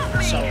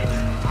 35, so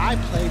I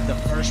played the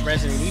first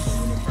Resident Evil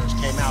when it first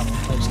came out on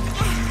PlayStation.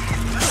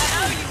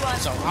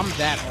 So I'm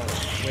that old,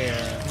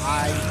 where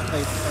I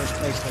played the first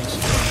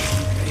PlayStation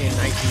in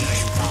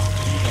 1995.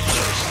 The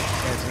first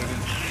Resident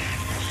Evil.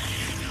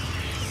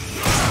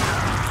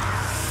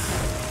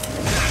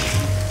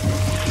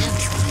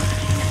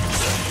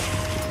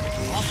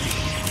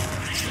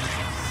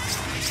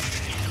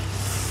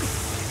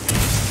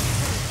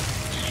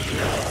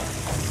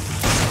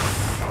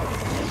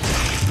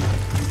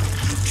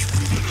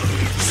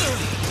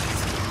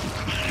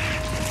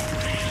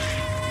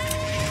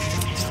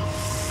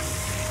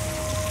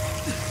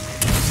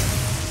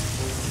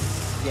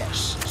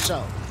 Yes,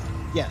 so,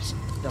 yes,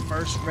 the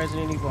first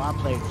Resident Evil I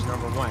played was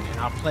number 1, and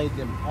I've played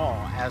them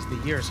all as the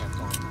years have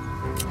gone by.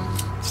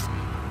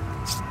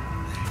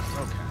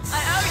 Okay. I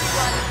owe you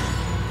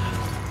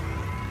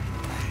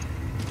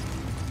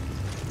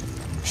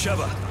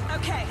Sheva! one.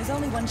 Okay. There's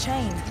only one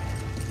chain.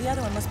 The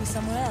other one must be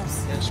somewhere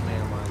else. Yes,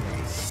 ma'am, I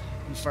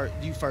know.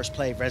 You first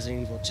played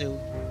Resident Evil 2?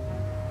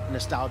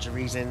 Nostalgia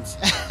reasons.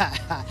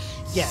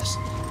 Yes,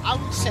 I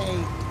would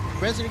say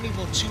Resident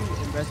Evil 2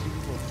 and Resident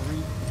Evil 3,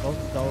 both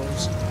of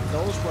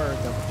those were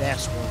the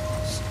best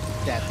ones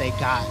that they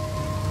got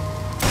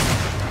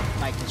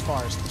Like as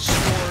far as the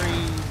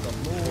story, the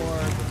lore,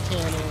 the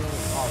canon,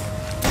 all of that.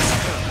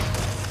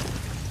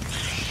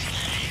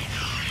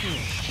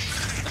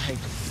 I hate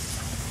to do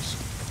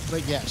this.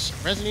 But yes,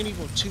 Resident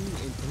Evil 2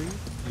 and 3,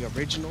 the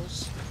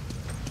originals,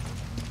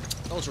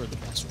 those were the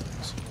best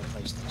ones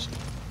on PlayStation.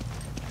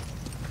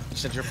 You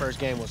said your first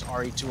game was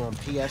RE2 on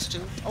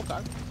PS2?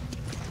 Okay.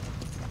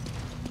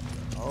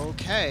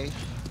 Okay.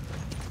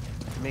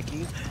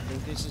 Mickey, I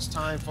think this is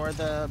time for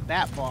the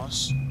Bat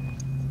Boss.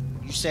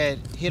 You said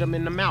hit him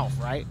in the mouth,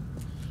 right?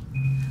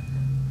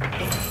 We're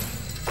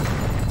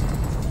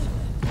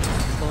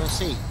gonna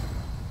see.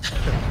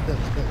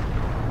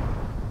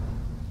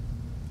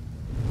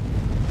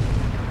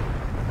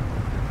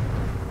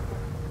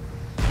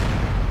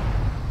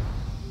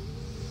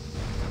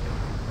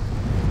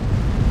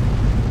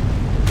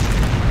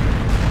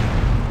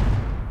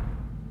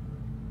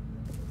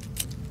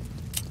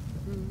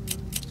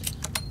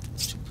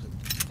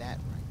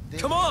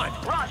 Come on!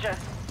 Roger.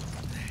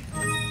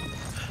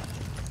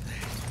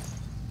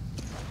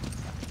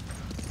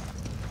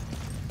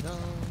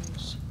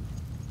 Goes.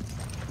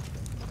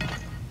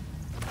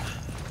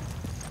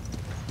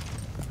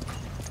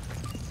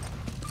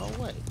 Oh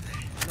wait,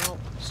 no,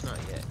 it's not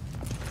yet.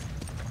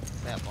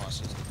 That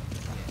boss isn't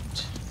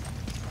yet.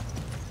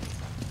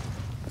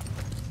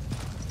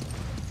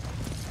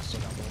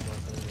 Still got one more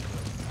thing to do.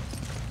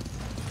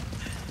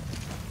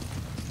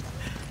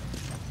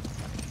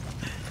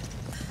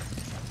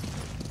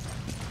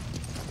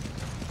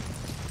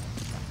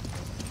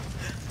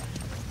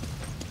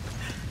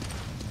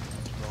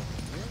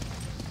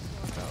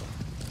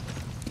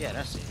 Yeah,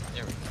 that's it.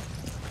 There we go.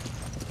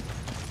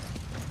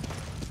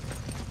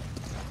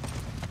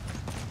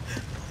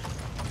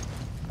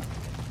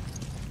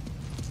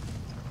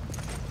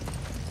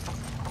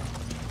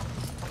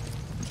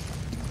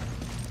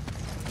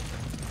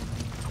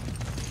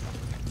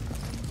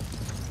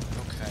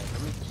 Okay,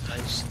 let me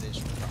place this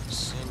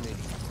proximity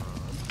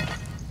bomb.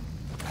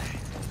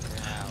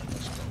 Now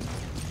let's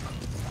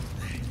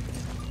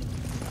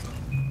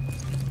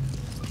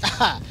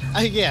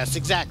go. Yes,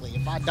 exactly.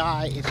 If I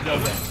die, it's no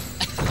way.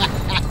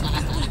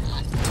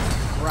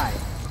 Right.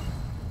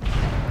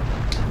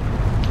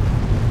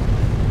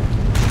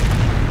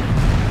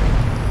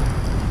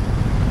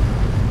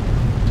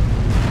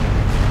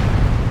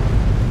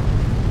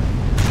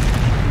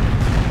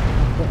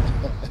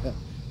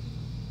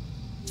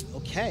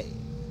 Okay.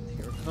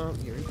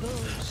 Here he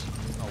comes.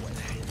 Oh wait.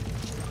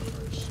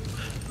 First.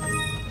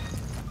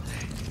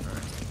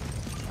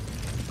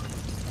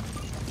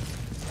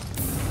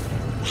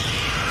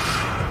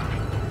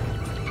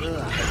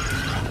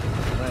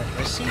 Alright.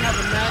 Let's see how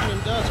the Magnum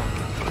does it.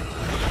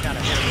 I gotta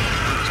hit him.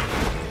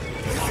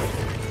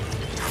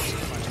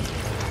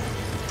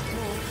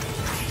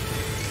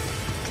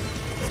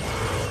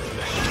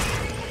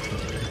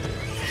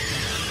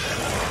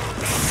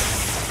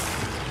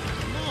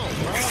 No,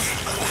 bro.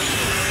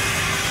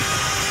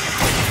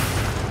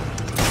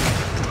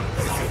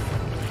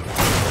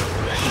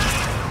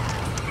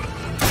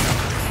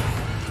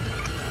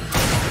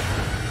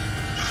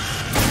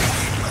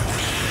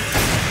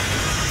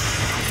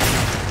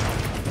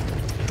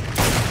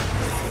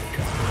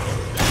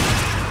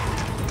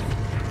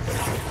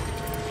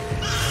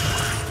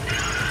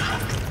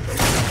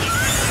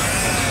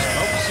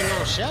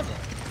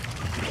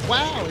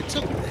 Wow, it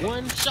took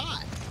one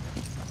shot.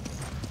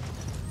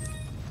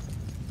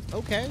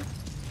 Okay.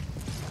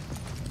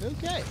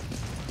 Okay.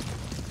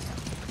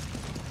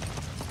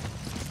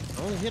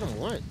 I only hit him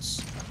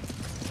once.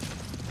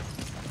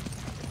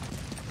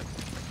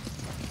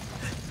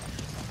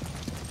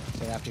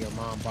 So after your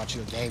mom bought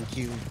you a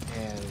GameCube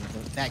and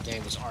that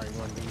game was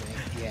RE1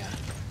 Remake, yeah.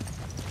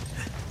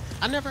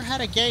 I never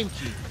had a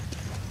GameCube.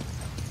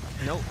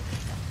 Nope.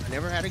 I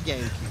never had a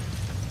GameCube.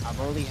 I've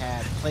only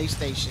had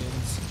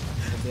PlayStations,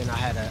 and then I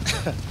had a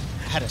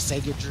had a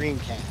Sega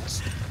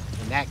Dreamcast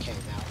when that came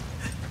out.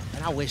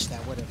 And I wish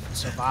that would have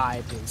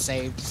survived and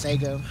saved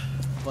Sega,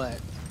 but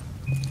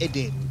it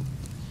didn't.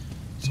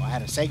 So I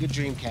had a Sega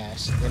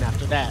Dreamcast. Then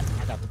after that,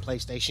 I got the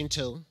PlayStation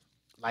 2,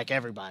 like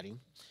everybody.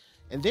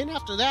 And then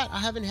after that, I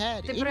haven't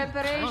had The any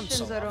preparations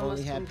console. are I've only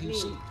almost had complete.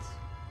 PC.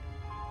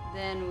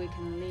 Then we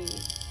can leave.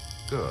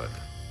 Good.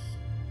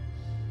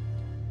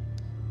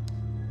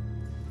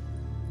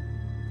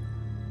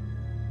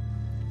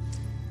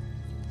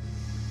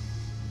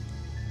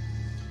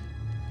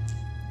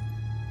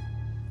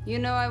 You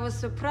know, I was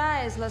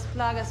surprised Las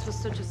Plagas was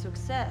such a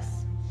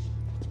success.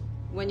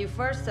 When you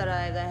first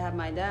arrived, I had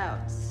my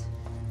doubts.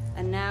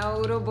 And now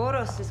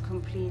Ouroboros is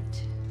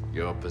complete.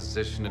 Your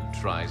position at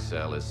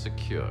Tricell is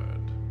secured.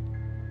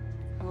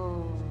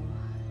 Oh,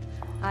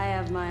 I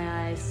have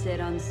my eyes set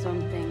on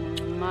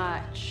something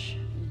much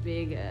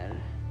bigger.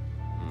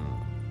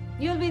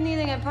 You'll be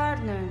needing a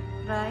partner,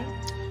 right?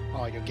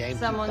 Oh, your GameCube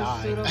Someone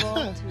died.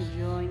 suitable to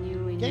join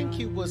you in GameCube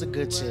your was a new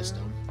good world.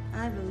 system.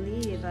 I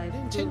believe I've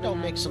Nintendo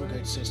proven makes I'm some good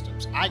worthy.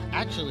 systems. I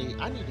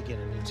need to get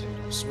a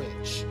Nintendo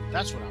Switch.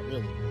 That's what I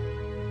really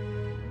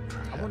want.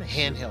 I want a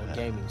handheld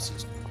gaming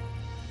system.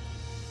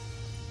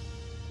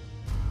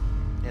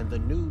 and the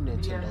new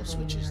Nintendo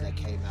Switches that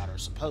came out are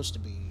supposed to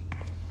be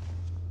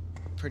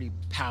pretty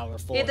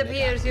powerful. It and they got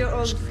appears your bigger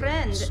old screens.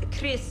 friend,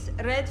 Chris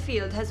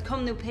Redfield, has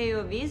come to pay you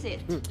a visit.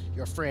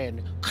 Your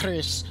friend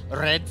Chris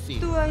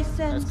Redfield Do I has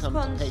sense come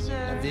to pay you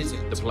a concern?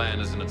 visit. The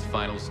plan is in its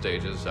final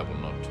stages. I will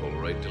not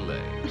tolerate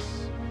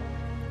delays.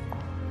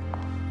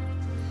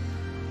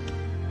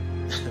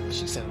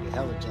 She sounded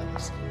hella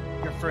jealous.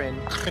 Your friend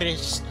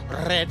Chris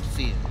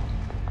Redfield.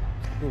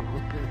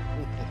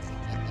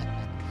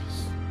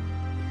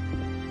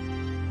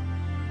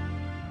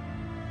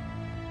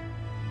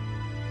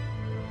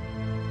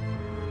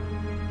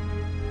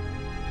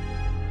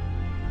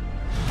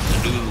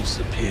 New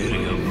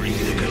superior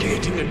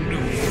recreating a new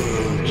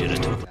world.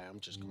 Okay, I'm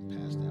just gonna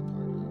pass that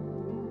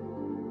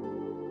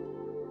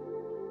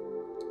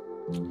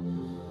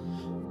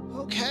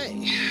part. Okay,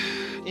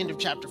 end of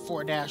chapter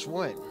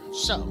 4-1.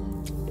 So,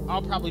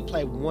 I'll probably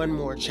play one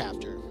more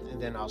chapter,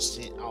 and then I'll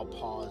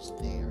pause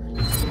there.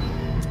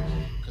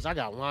 Because I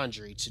got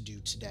laundry to do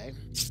today.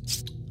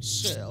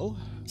 So,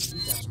 we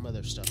got some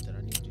other stuff that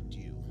I need to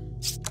do.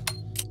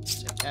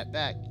 Take that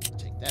back,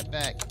 take that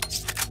back.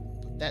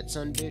 Put that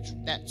son bitch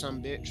with that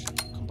son bitch.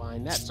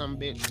 Combine that son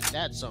bitch with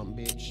that son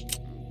bitch.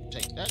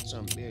 Take that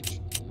son bitch,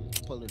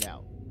 pull it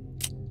out.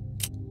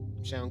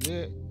 Sound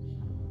good?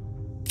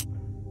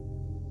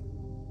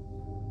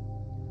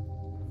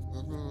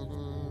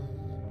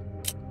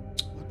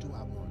 What do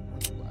I want?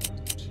 What do I want?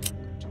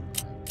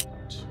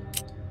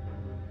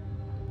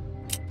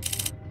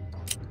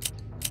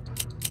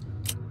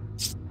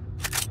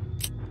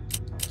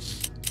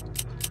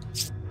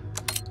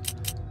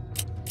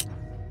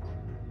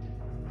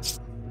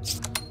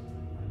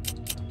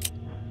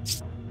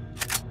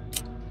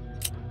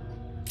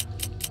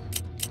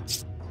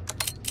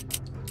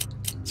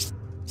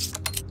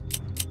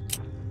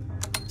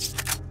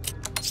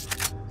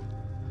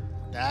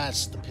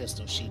 That's the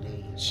pistol she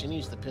needs. She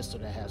needs the pistol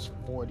that has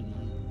 40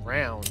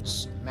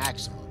 rounds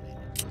maximum in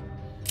it.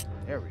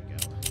 There we go.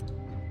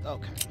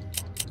 Okay.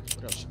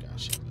 What else you got,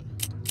 Shepard?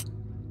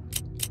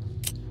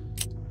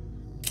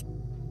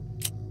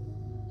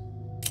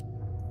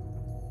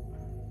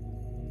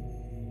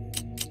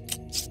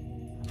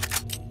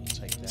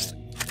 Take that.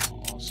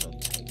 I'll also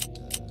take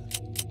the...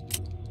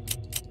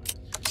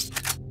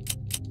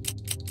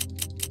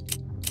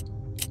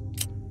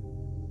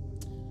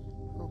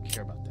 I don't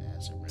care about the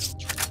acid rounds.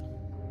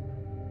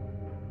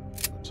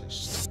 I'll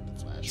just the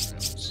flash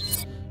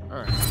rounds.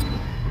 Alright.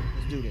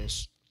 Let's do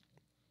this.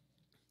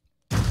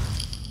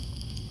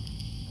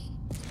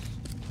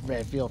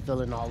 Redfield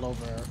feeling all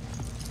over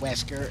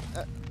Wesker.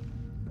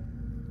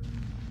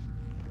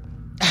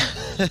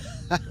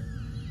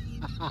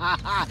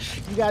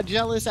 You got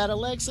jealous at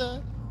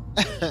Alexa?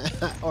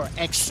 Or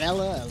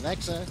Excella,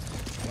 Alexa,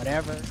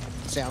 whatever.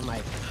 Sound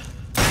like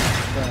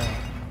the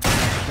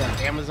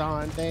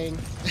Amazon thing.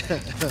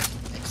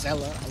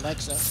 Excella,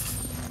 Alexa.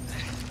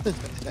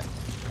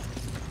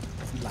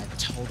 Like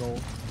total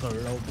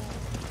global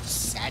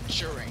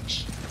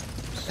saturation.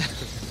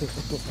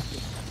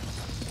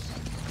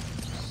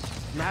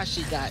 Now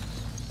she got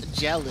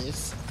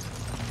jealous.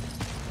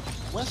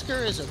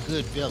 Wesker is a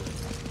good villain.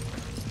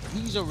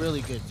 He's a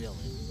really good villain,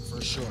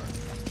 for sure.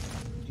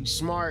 He's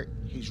smart,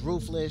 he's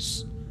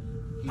ruthless,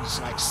 he's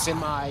like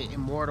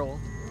semi-immortal.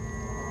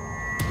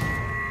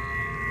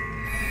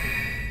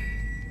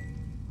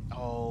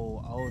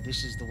 Oh,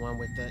 this is the one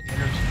with the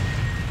energy.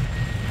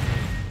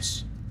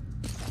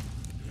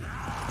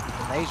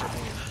 The laser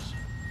beams.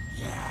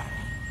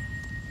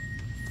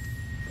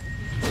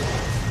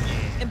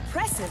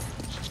 Impressive.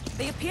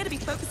 They appear to be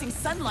focusing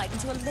sunlight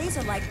into a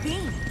laser-like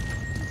beam.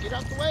 Get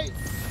out the way.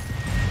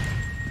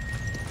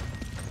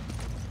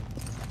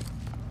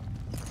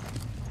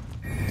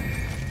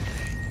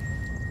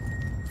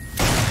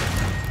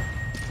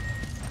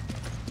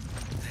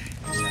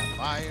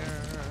 Fire.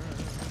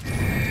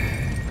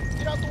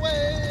 Get out the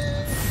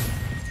way.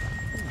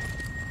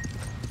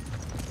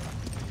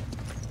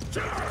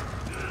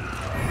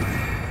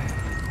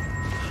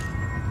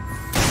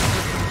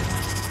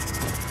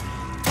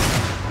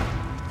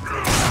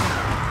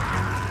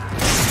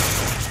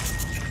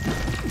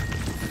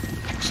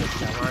 Shit, you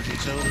got laundry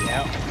too?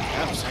 Yep,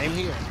 same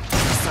here.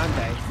 It's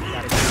Sunday.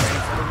 Gotta get ready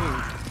for the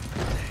week.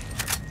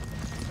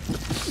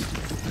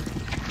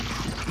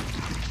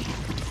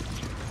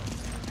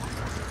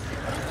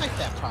 I like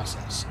that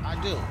process. I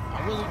do. I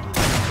really do like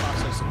the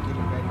process of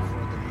getting ready for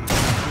the week.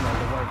 You know,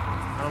 the work.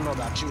 I don't know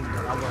about you,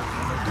 but I work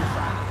Monday through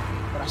Friday.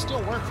 But I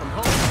still work from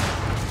home.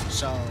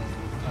 So,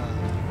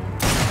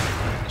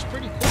 it's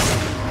pretty cool.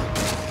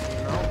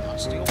 You know, I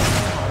still work from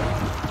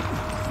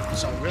home.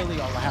 So really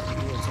all I have to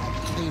do is like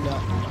clean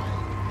up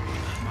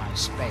my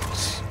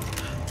space.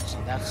 So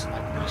that's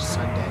like my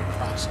Sunday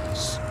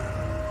process.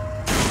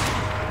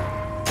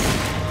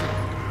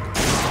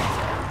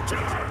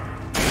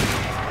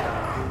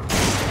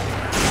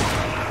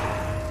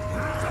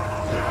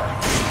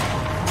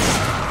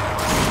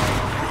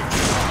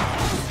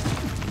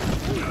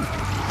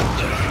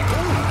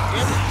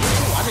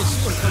 I didn't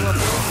see him come up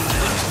there.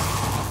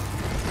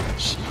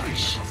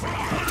 Sheesh.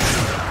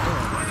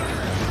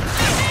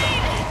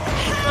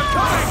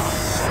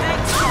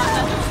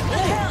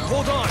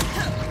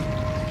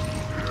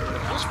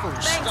 fool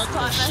Thanks, stuck the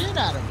partner. shit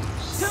out of me.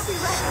 Don't be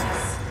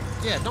reckless.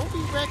 Yeah, don't be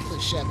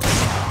reckless, Chevy.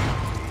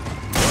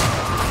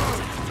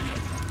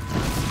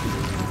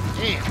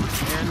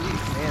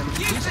 Damn,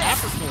 these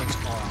Africans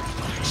are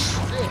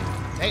shit.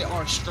 They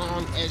are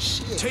strong as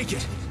shit. Take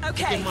it.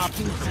 Okay. Get my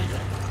people. My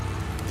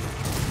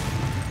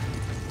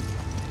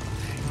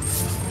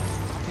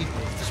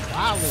people is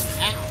wilding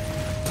out.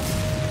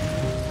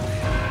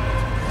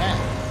 Yeah.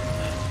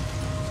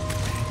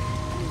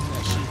 Who's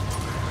that shit?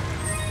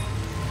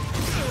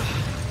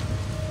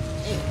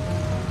 Damn.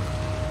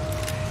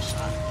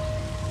 Shot.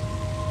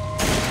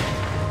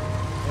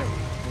 There we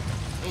go.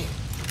 Damn.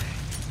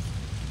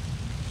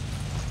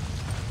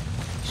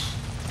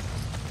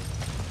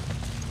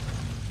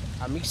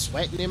 Got me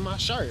sweating in my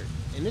shirt,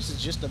 and this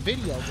is just a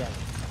video game.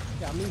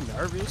 Got me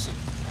nervous and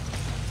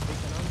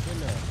thinking I'm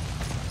gonna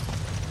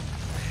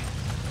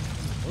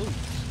lose.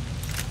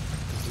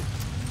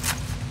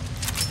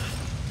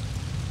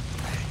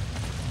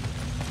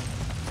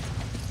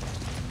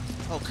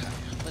 Okay,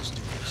 let's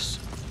do this.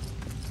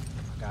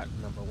 I got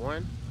number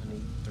one. I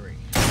need 3.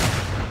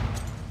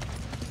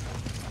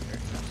 There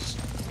it is.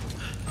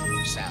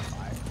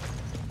 Sapphire.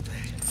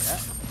 Take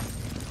that.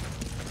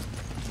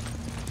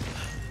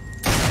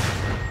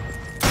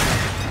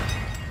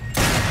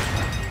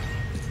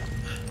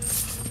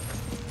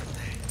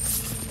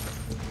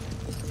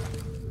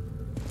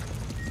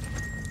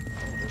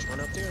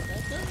 There,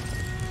 back up.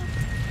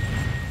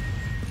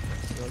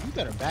 Yo, you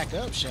better back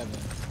up, Chevy.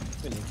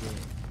 Finna get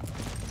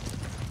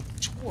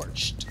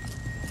torched.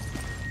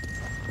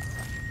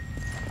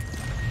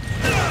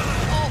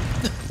 Oh.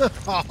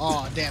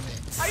 Oh, damn it.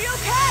 Are you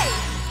okay?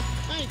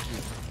 Thank you.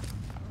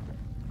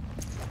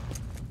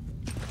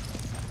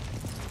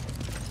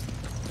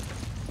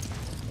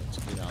 Let's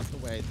get out the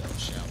way, though,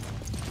 shall we?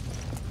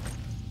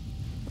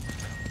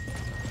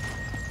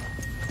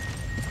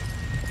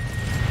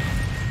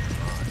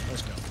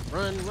 Let's go.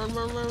 Run, run,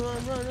 run, run,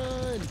 run, run,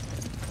 run.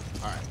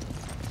 Alright.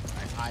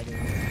 Alright, hiding.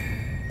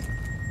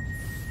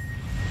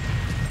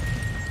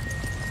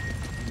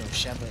 You know,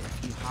 Sheva,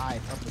 if you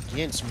hide up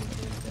against me,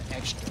 then the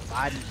extra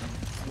body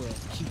heat will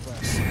keep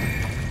us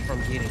from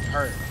getting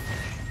hurt.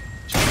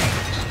 Just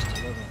a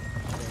little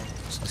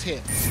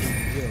tip in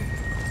you.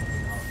 You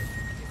know,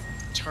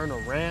 turn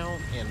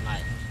around and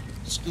like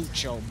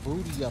scoot your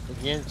booty up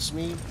against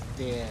me,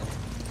 then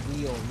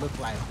we'll look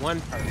like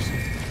one person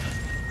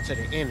to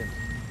the enemy.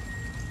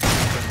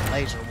 The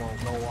laser won't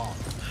go off.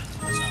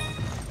 So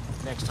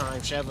next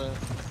time, Sheva,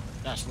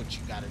 that's what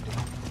you gotta do.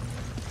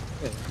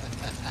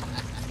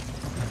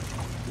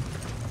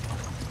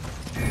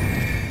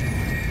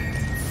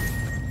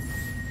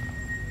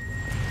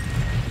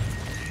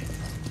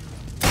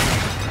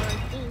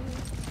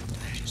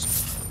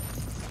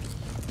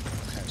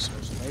 Okay, so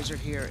there's a laser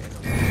here and a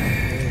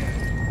laser there.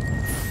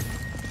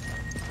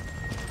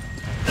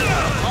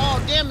 Oh,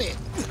 damn it!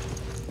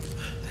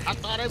 I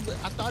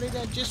thought it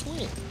had just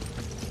went.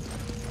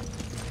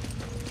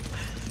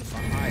 If I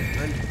hide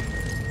under it.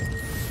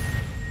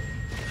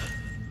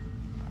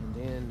 And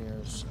then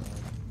there's a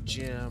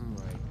gem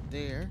right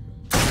there.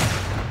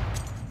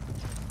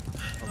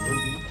 A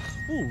ruby.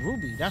 Ooh,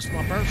 ruby. That's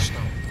my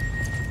birthstone.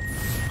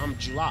 I'm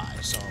July,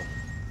 so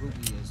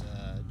ruby is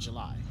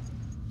July.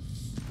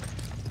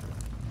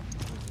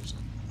 Ooh,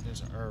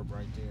 there's a herb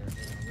right there, and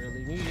I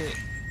really need it.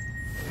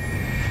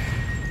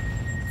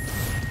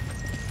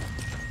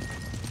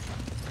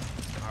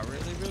 I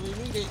really, really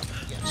need it.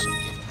 Yes,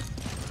 okay.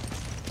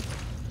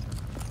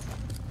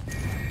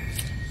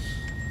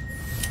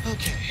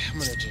 Okay, I'm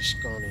gonna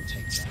just go on and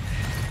take that.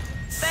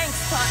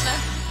 Thanks, partner.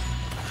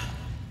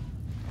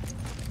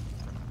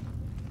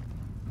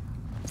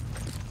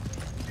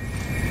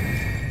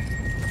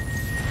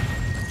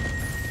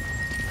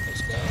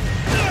 Let's go.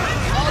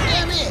 Oh,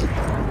 damn it!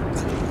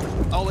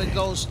 Oh, it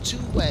goes 2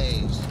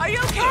 ways. Are you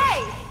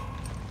okay?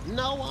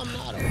 No, I'm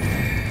not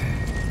okay.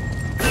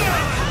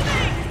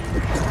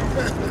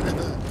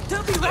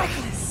 Don't be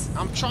reckless.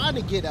 I'm trying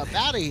to get up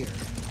out of here.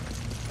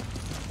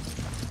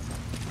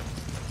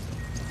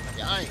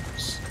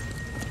 Yikes.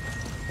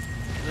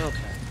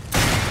 Okay.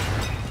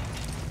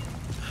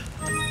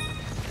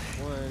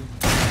 1.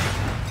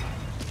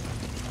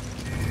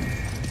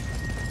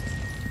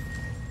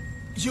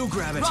 You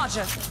grab it.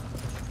 Roger. Okay.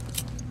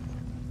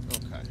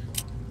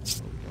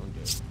 What we gonna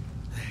do?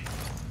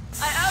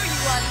 I owe you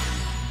one.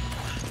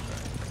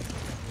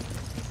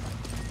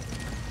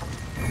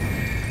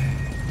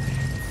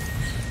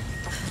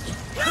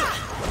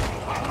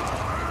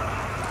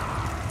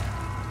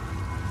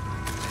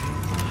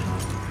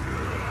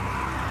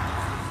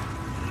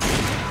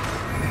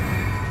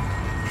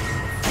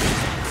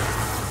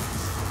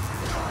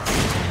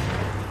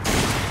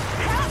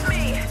 Help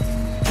me.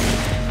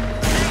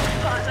 Thanks,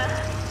 partner.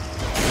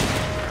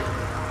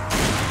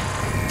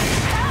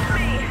 Help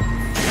me.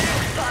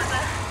 Thanks,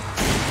 partner.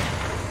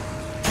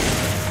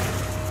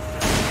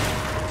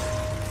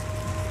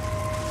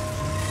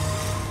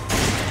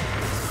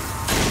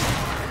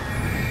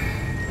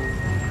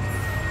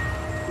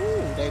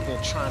 Ooh, they've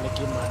been trying to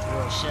get my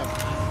girl Chevy.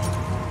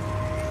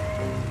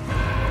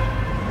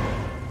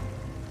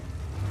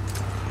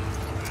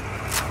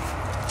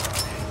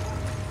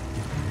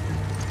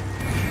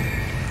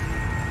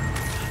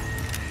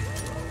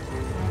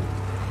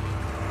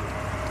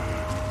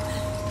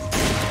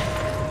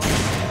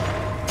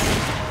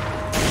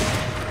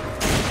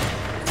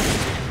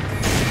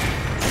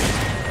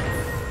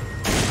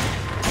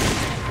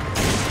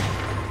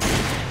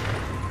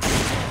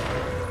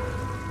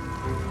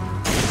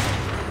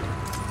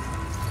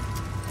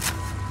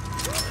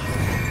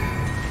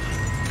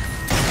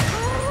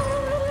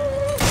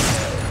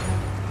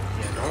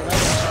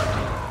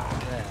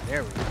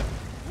 There we go.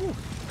 Whew.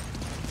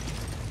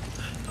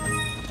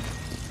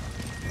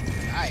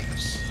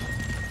 Nice.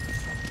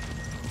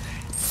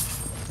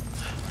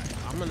 Alright,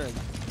 I'm gonna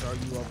throw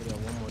you over there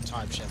one more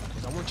time, Sheva,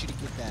 because I want you to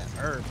get that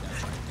herb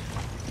that's right there.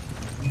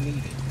 We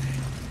need it.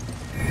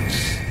 We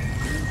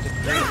need the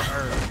green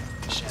herb,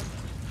 Sheva.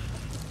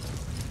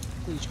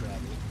 Please grab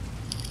it.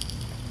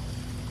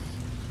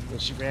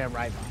 And she ran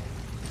right by it.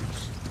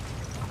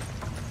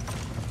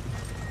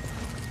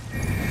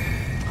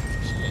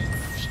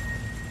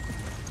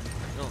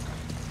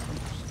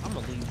 I'm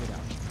gonna leave without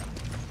you.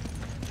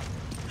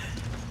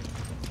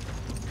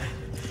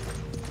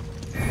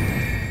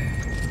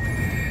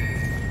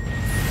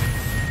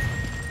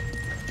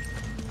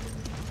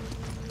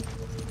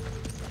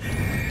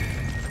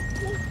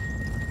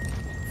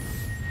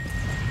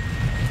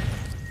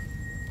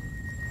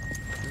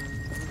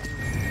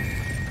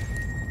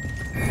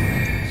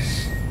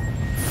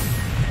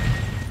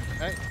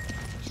 Okay.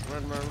 Just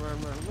run.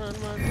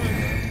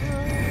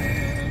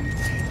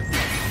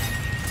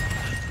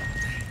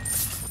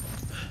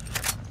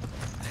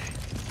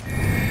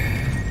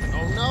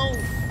 Oh no!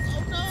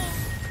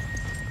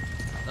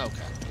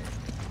 Okay.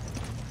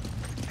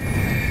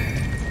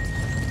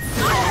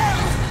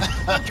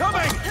 I'm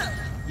coming!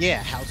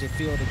 Yeah, how's it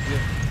feel to get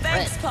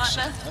Thanks, wrecked,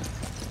 partner. Sheva?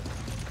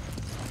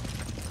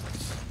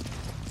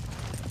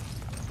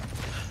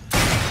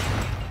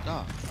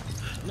 Oh,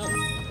 no.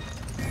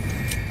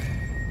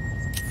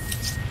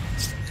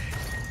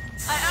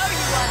 I owe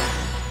you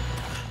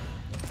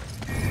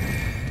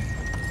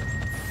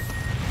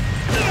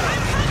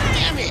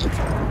Damn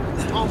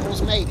it!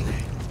 Almost made it.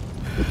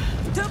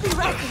 one. Don't be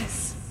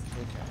reckless.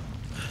 Okay.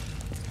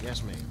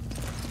 Yes, ma'am.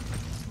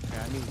 Okay,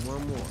 I need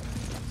one more.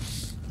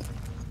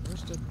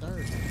 Where's the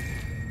third one?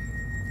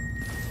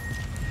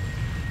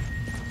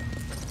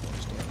 Oh,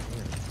 it's down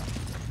here.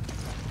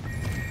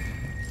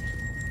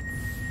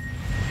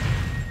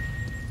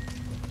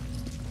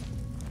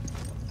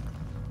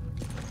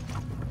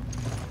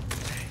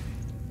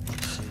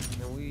 Let's see,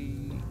 can we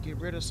get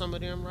rid of some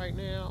of them right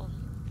now?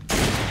 Good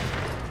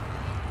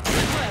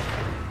work.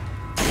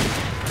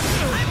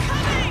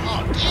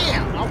 Oh,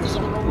 damn! I was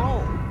on a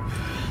roll.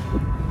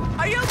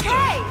 Are you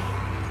okay?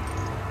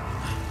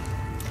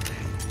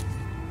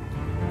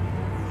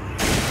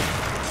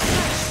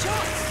 Nice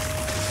shot.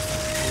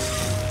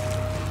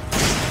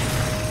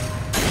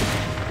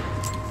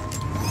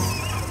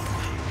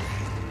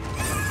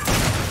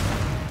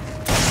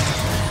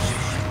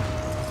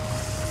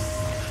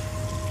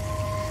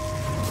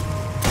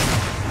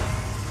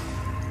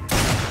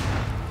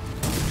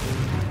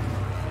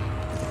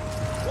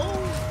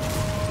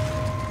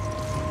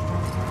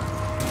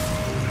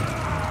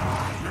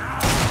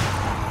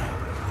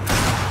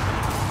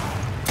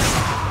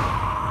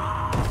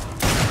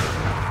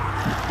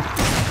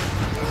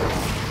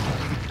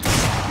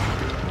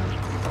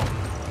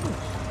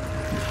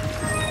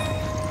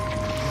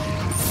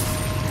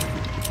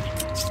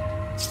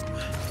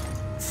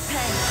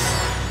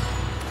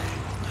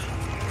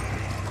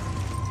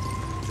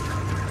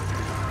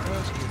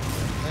 Let's get the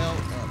hell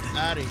up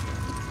out of here.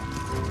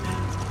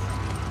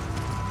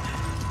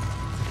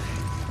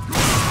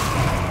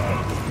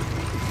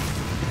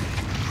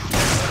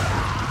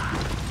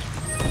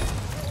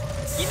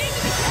 You need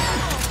to be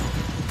careful.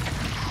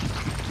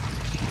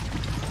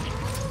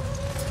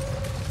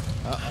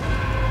 Uh-oh.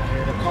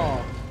 Hear the call.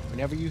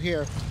 Whenever you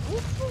hear,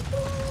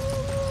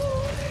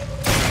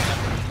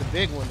 the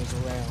big one is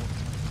around.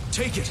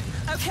 Take it!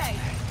 Okay.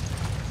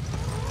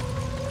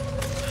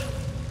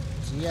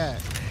 Where's he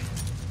at?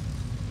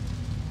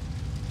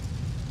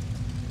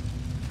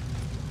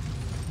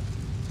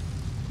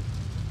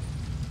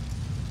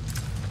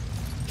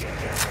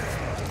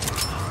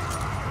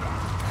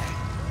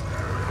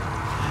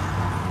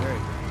 There he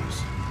goes.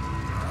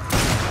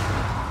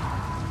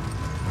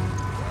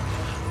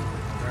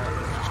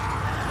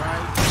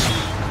 Right.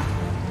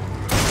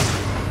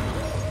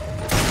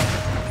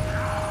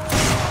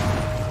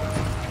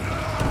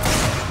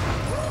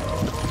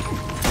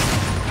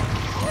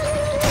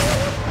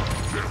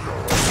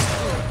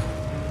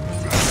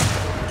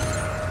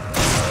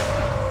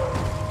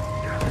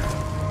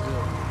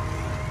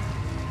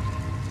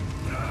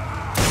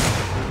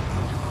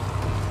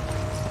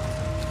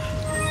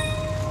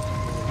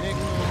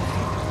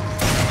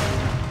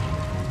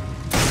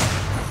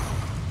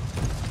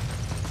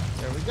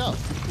 There we go.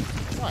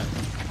 Right.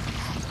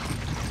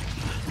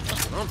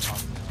 That's what I'm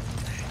talking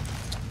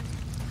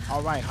about.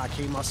 All right,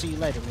 Hakeem. I'll see you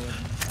later, man.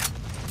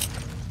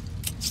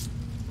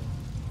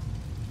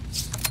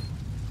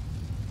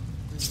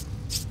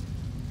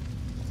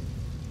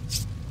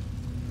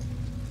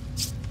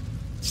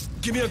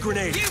 Give me a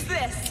grenade! Use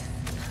this.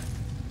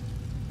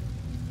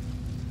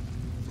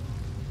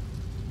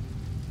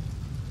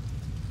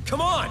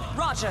 Come on!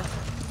 Roger.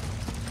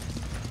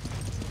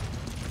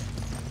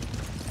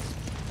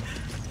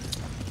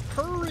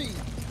 Hurry!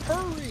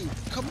 Hurry!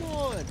 Come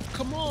on!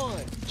 Come on!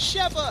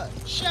 Sheva!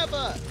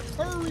 Sheva!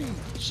 Hurry!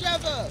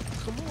 Sheva!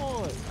 Come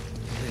on!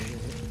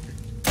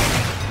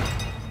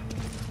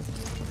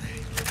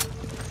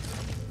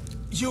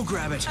 You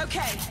grab it.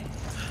 Okay.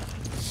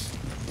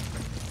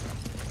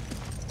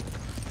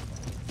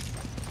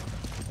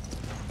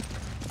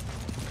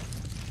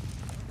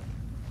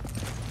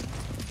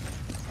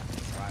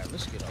 Alright,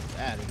 let's get up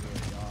out of here,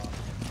 y'all.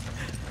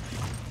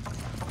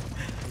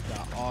 We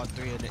got all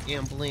three of the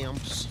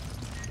emblems.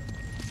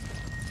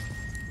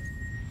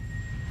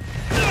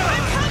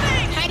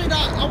 How did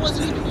I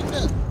wasn't even in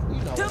the... You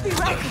know Don't what? be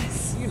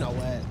reckless. You know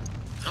what?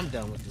 I'm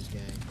done with this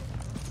game.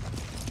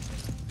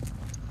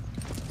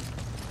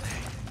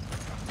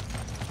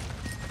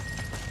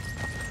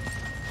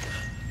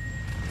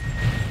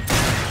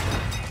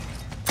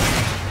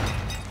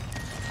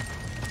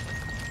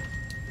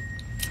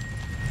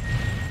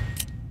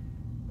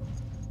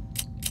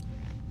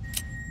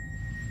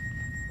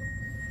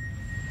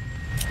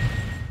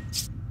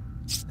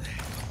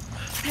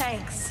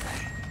 Thanks.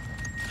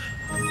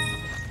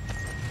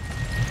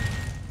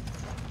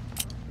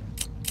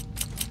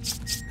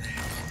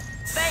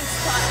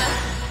 Thanks, partner.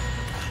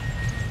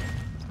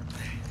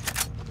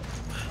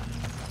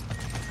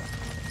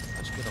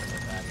 Let's get on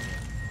that out of here.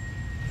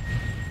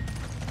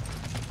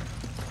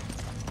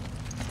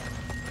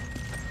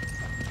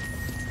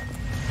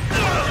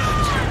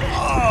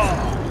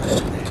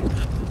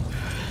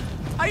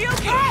 Are you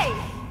okay?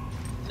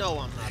 No,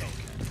 I'm not okay.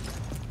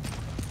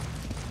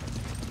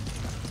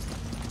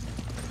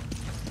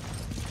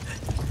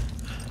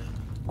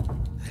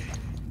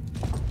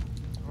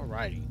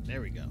 Alrighty,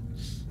 there we go.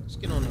 Let's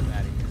get on up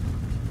out of here.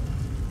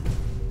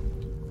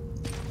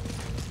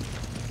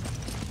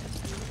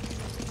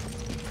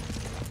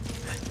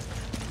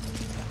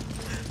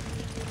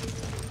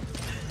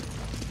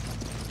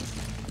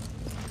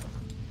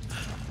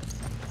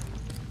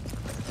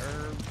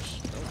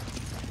 Herbs, nope.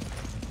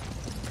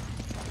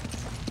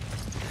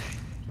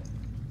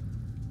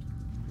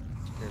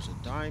 There's a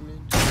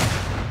diamond.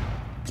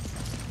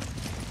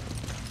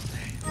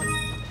 A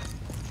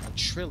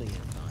trillion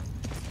diamonds.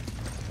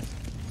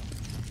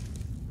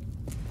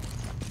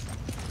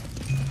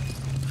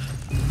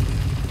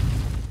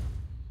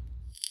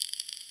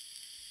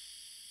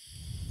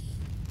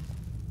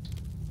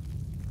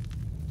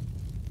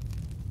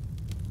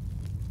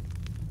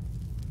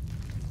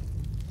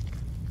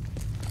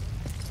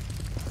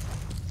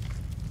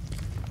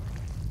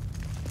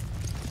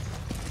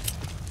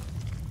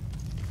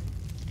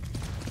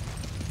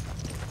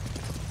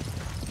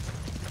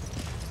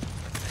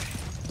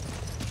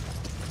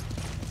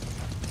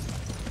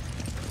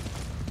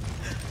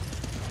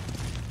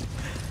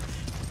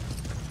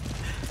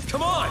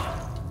 Come on!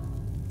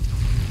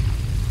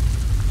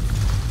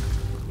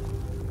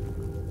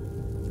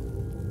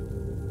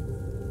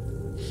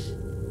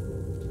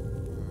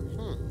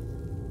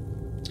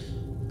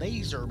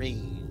 Laser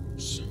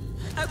beams.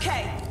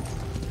 Okay.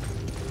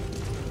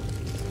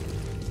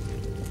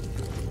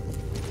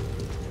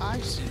 I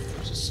see.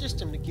 There's a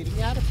system to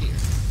getting out of here.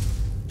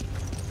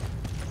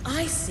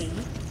 I see.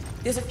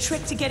 There's a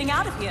trick to getting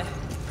out of here.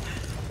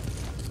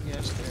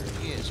 Yes, there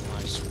is,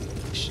 my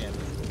sweet Chevy.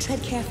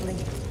 Tread carefully.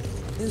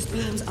 Those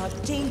beams are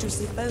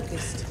dangerously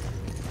focused. You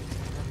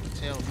have to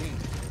tell me.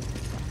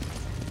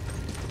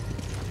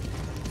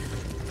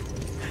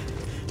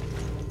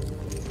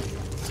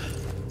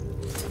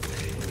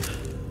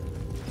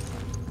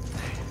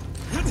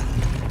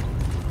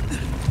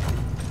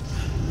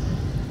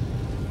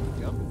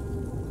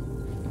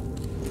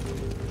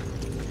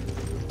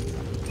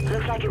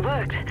 Looks like it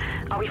worked.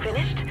 Are we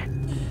finished?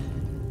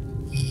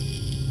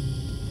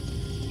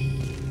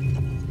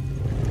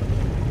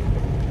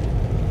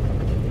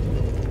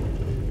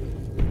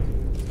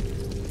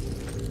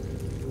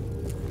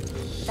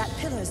 That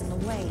pillar's in the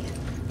way,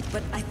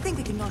 but I think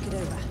we can knock it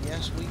over.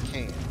 Yes, we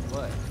can.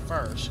 But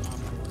first, I'm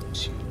going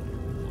to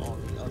all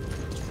the other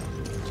ones.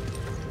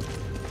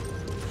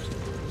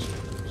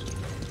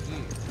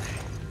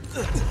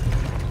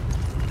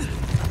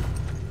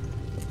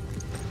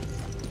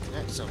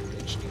 That son of a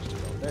bitch needs to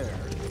go there.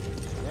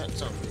 And that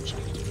son of a bitch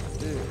needs to go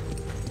there.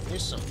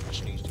 This son of a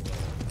bitch needs to go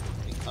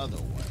the other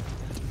way.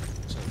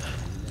 So that.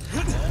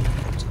 Then,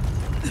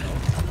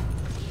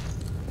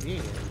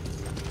 do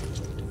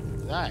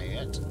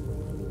that.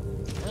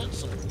 That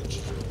son of a bitch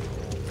is going to go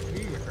over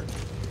here.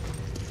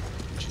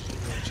 Which is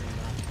going to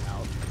knock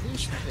out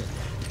this pit.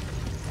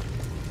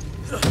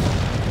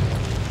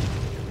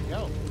 There we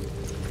go.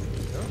 There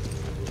we go.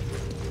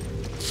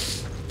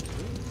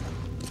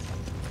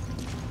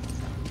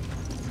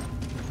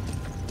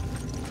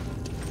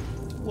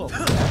 Whoa.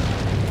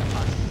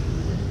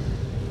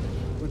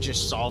 We're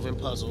just solving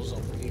puzzles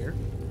over here.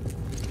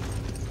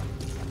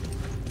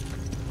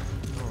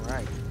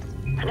 Alright.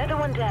 Another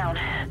one down.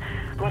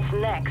 What's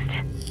next?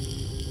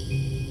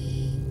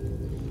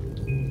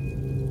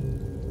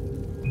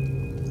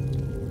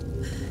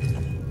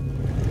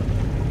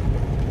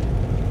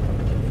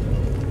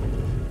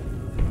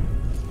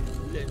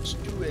 Let's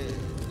do it.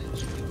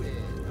 Let's do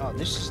it. Oh,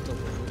 this is the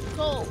one with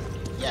gold.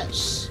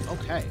 Yes.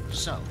 Okay,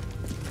 so I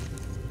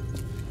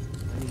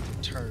need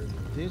to turn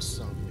this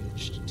son of a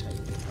bitch to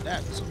take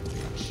that son of a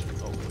bitch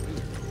over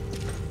here.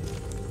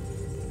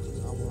 'Cause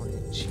I want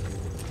it to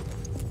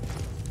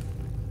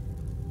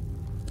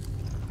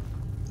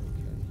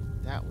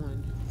that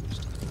one.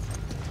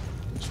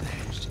 Which one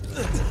used to go?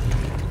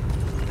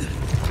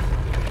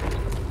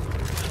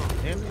 Oh,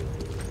 damn it.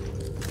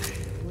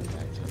 Went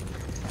back to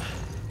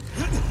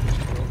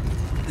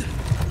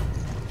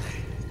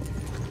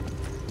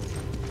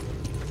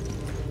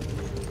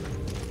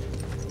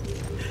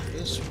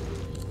this one.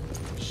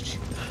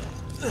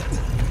 There.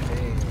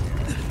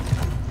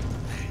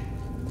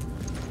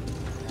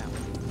 That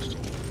one used to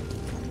go.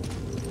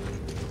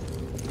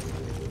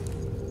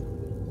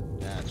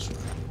 That's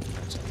right.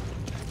 That's it.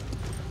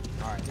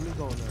 Alright, let me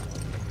go another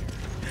one here.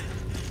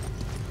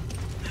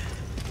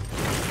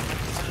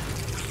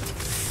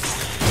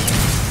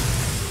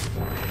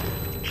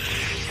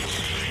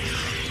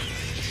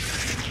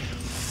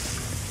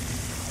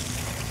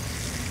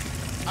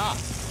 Ah,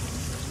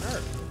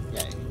 nerve.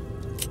 Yay.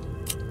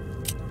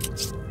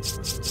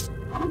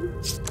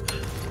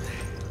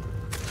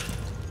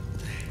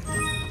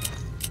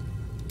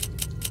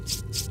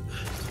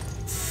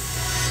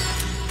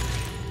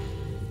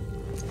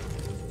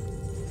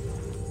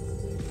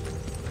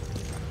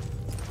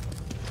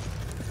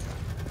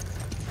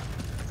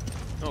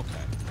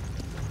 Okay.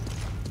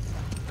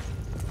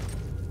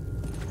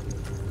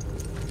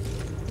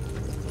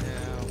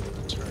 Now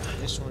we'll turn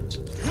this one to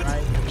the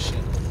right. We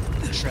should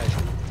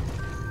treasure.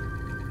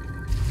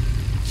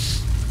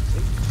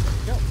 There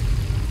we go.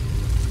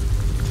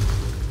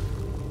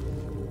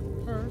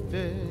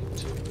 Perfect.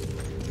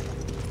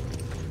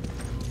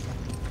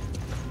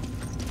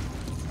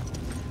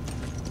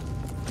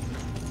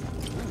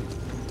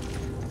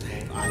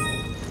 Old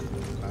island.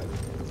 Okay.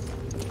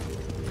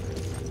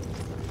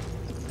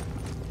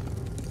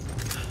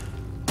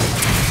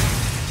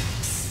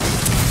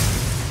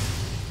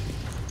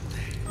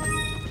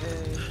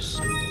 Eggs,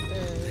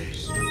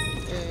 eggs,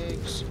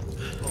 eggs.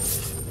 Oh.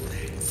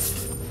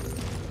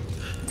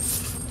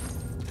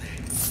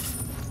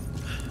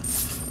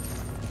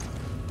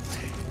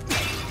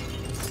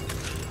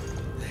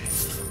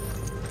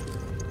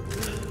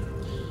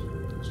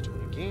 Let's do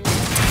it again.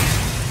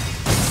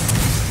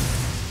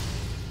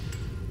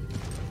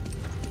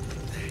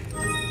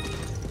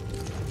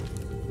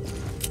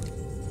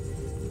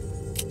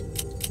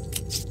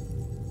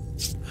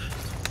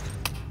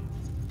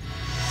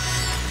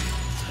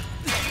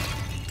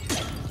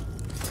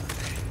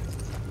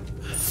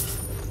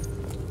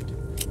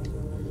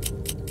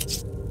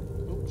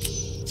 Oops.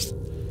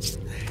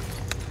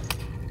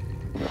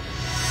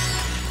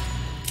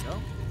 No.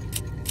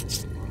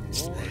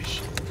 One more.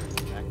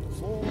 Back to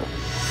 4.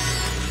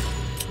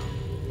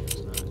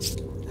 It's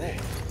not more.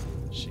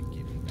 Should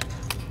give you back.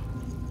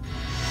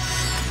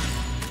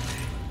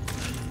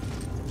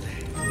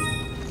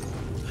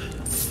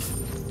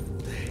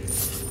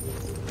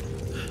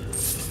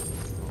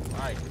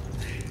 Alright.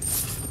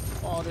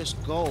 All this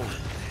gold.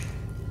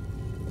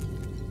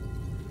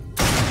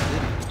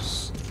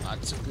 Goodies.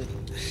 Lots of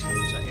goodies.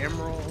 There's an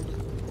emerald.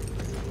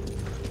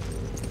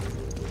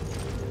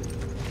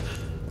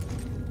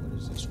 What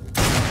is this one?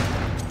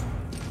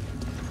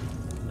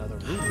 Another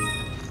ruby.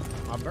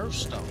 My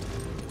birthstone.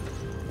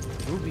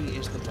 Ruby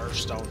is the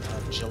birthstone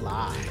of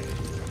July.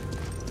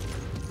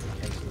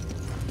 In case you want to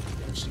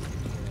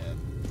get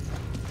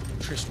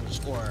a Christmas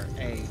or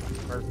a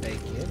birthday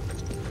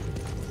gift.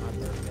 My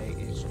birthday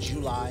is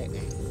July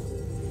 8th.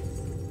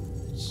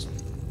 Let's see.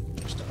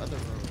 Where's the other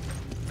room?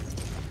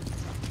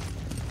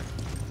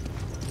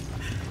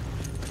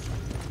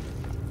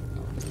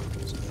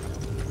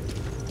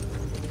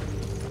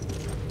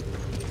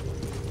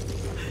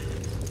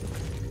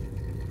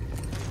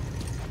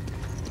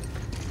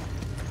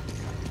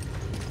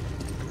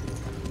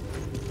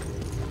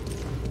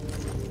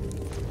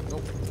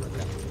 Nope, not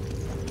that one.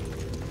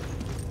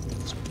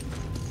 This one.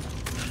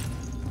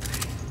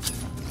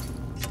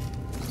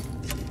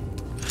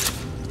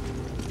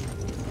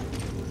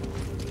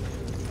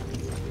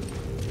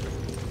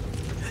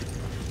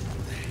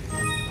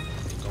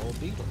 Gold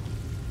beetle.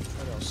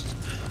 What else is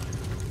there?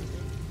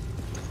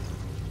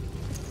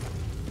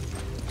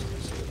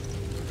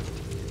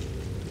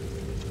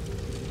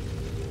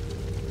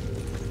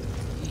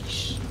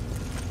 Yeesh.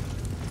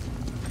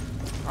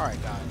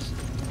 Alright guys,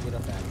 get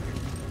up out of here.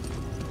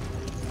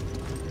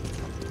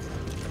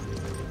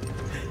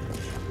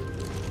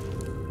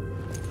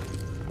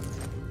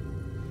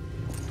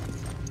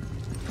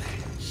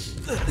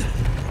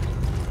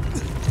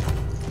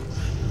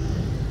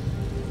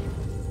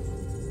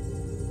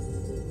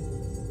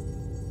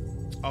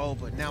 Oh,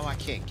 but now I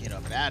can't get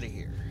up out of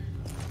here.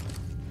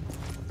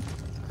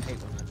 I hate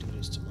when I do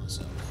this to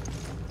myself.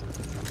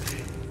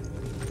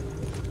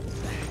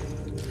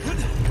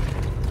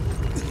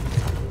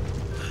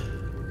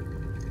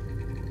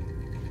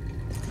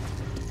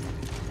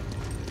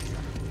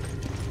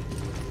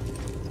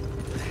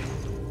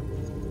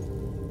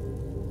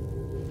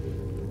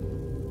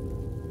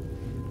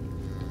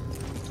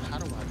 How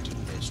do I do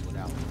this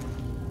without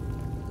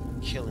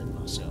killing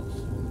myself?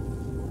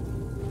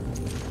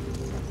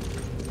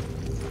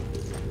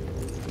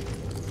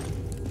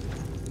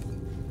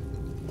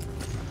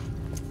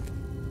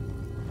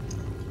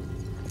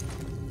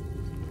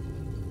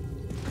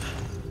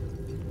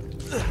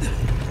 Okay,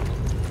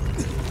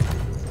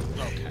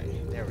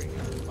 there we go.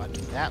 If I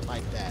do that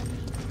like that.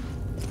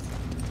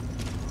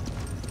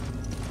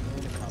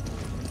 And if I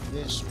move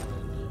this one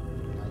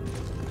like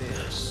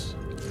this.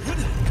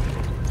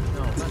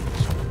 No, not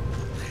this one.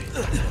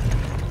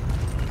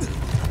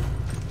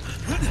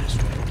 This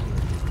one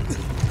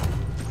here.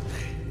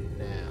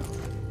 Now,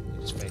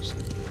 it's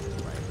facing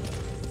right.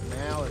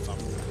 Now, if I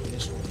move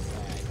this one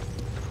back,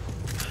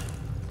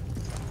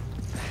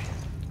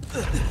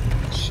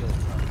 it should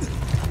work.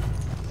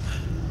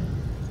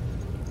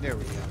 There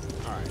we go.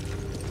 Alright.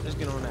 Let's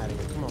get on out of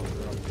here. Come on,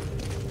 girl.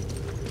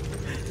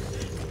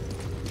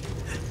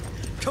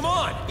 Come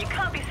on! You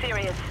can't be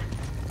serious.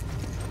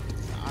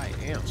 I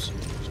am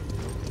serious.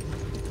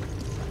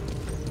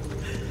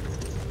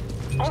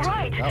 All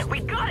right, we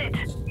got it.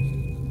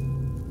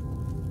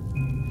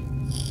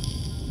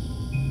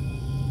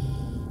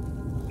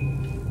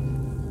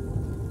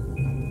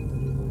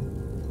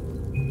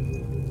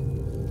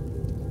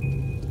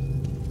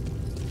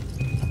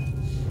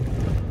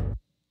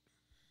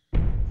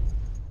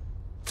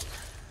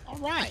 All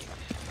right.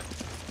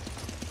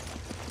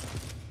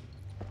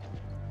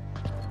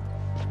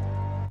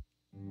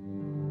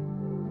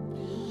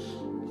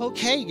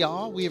 Okay,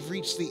 y'all, we have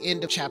reached the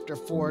end of chapter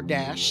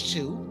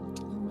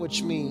 4-2,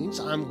 which means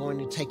I'm going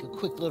to take a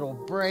quick little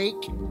break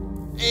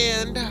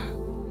and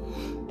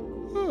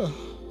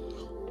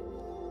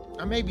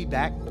I may be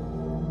back.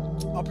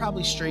 I'll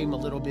probably stream a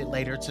little bit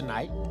later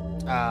tonight.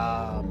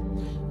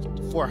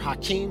 For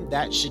Hakeem,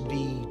 that should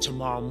be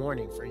tomorrow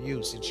morning for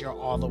you since you're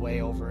all the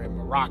way over in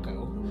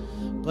Morocco.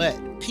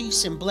 But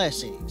peace and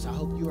blessings. I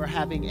hope you are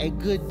having a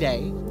good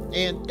day.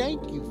 And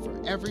thank you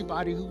for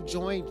everybody who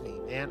joined me,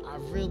 man. I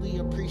really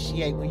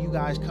appreciate when you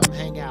guys come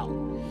hang out.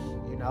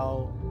 You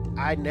know,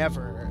 I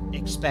never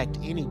expect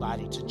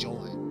anybody to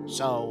join.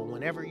 So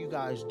whenever you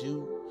guys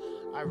do,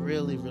 I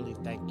really, really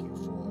thank you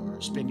for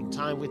spending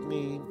time with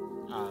me,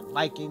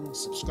 liking,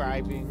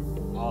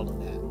 subscribing, all of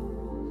that.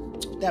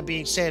 That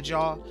being said,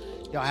 y'all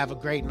have a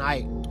great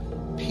night.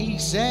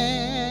 Peace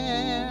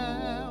out.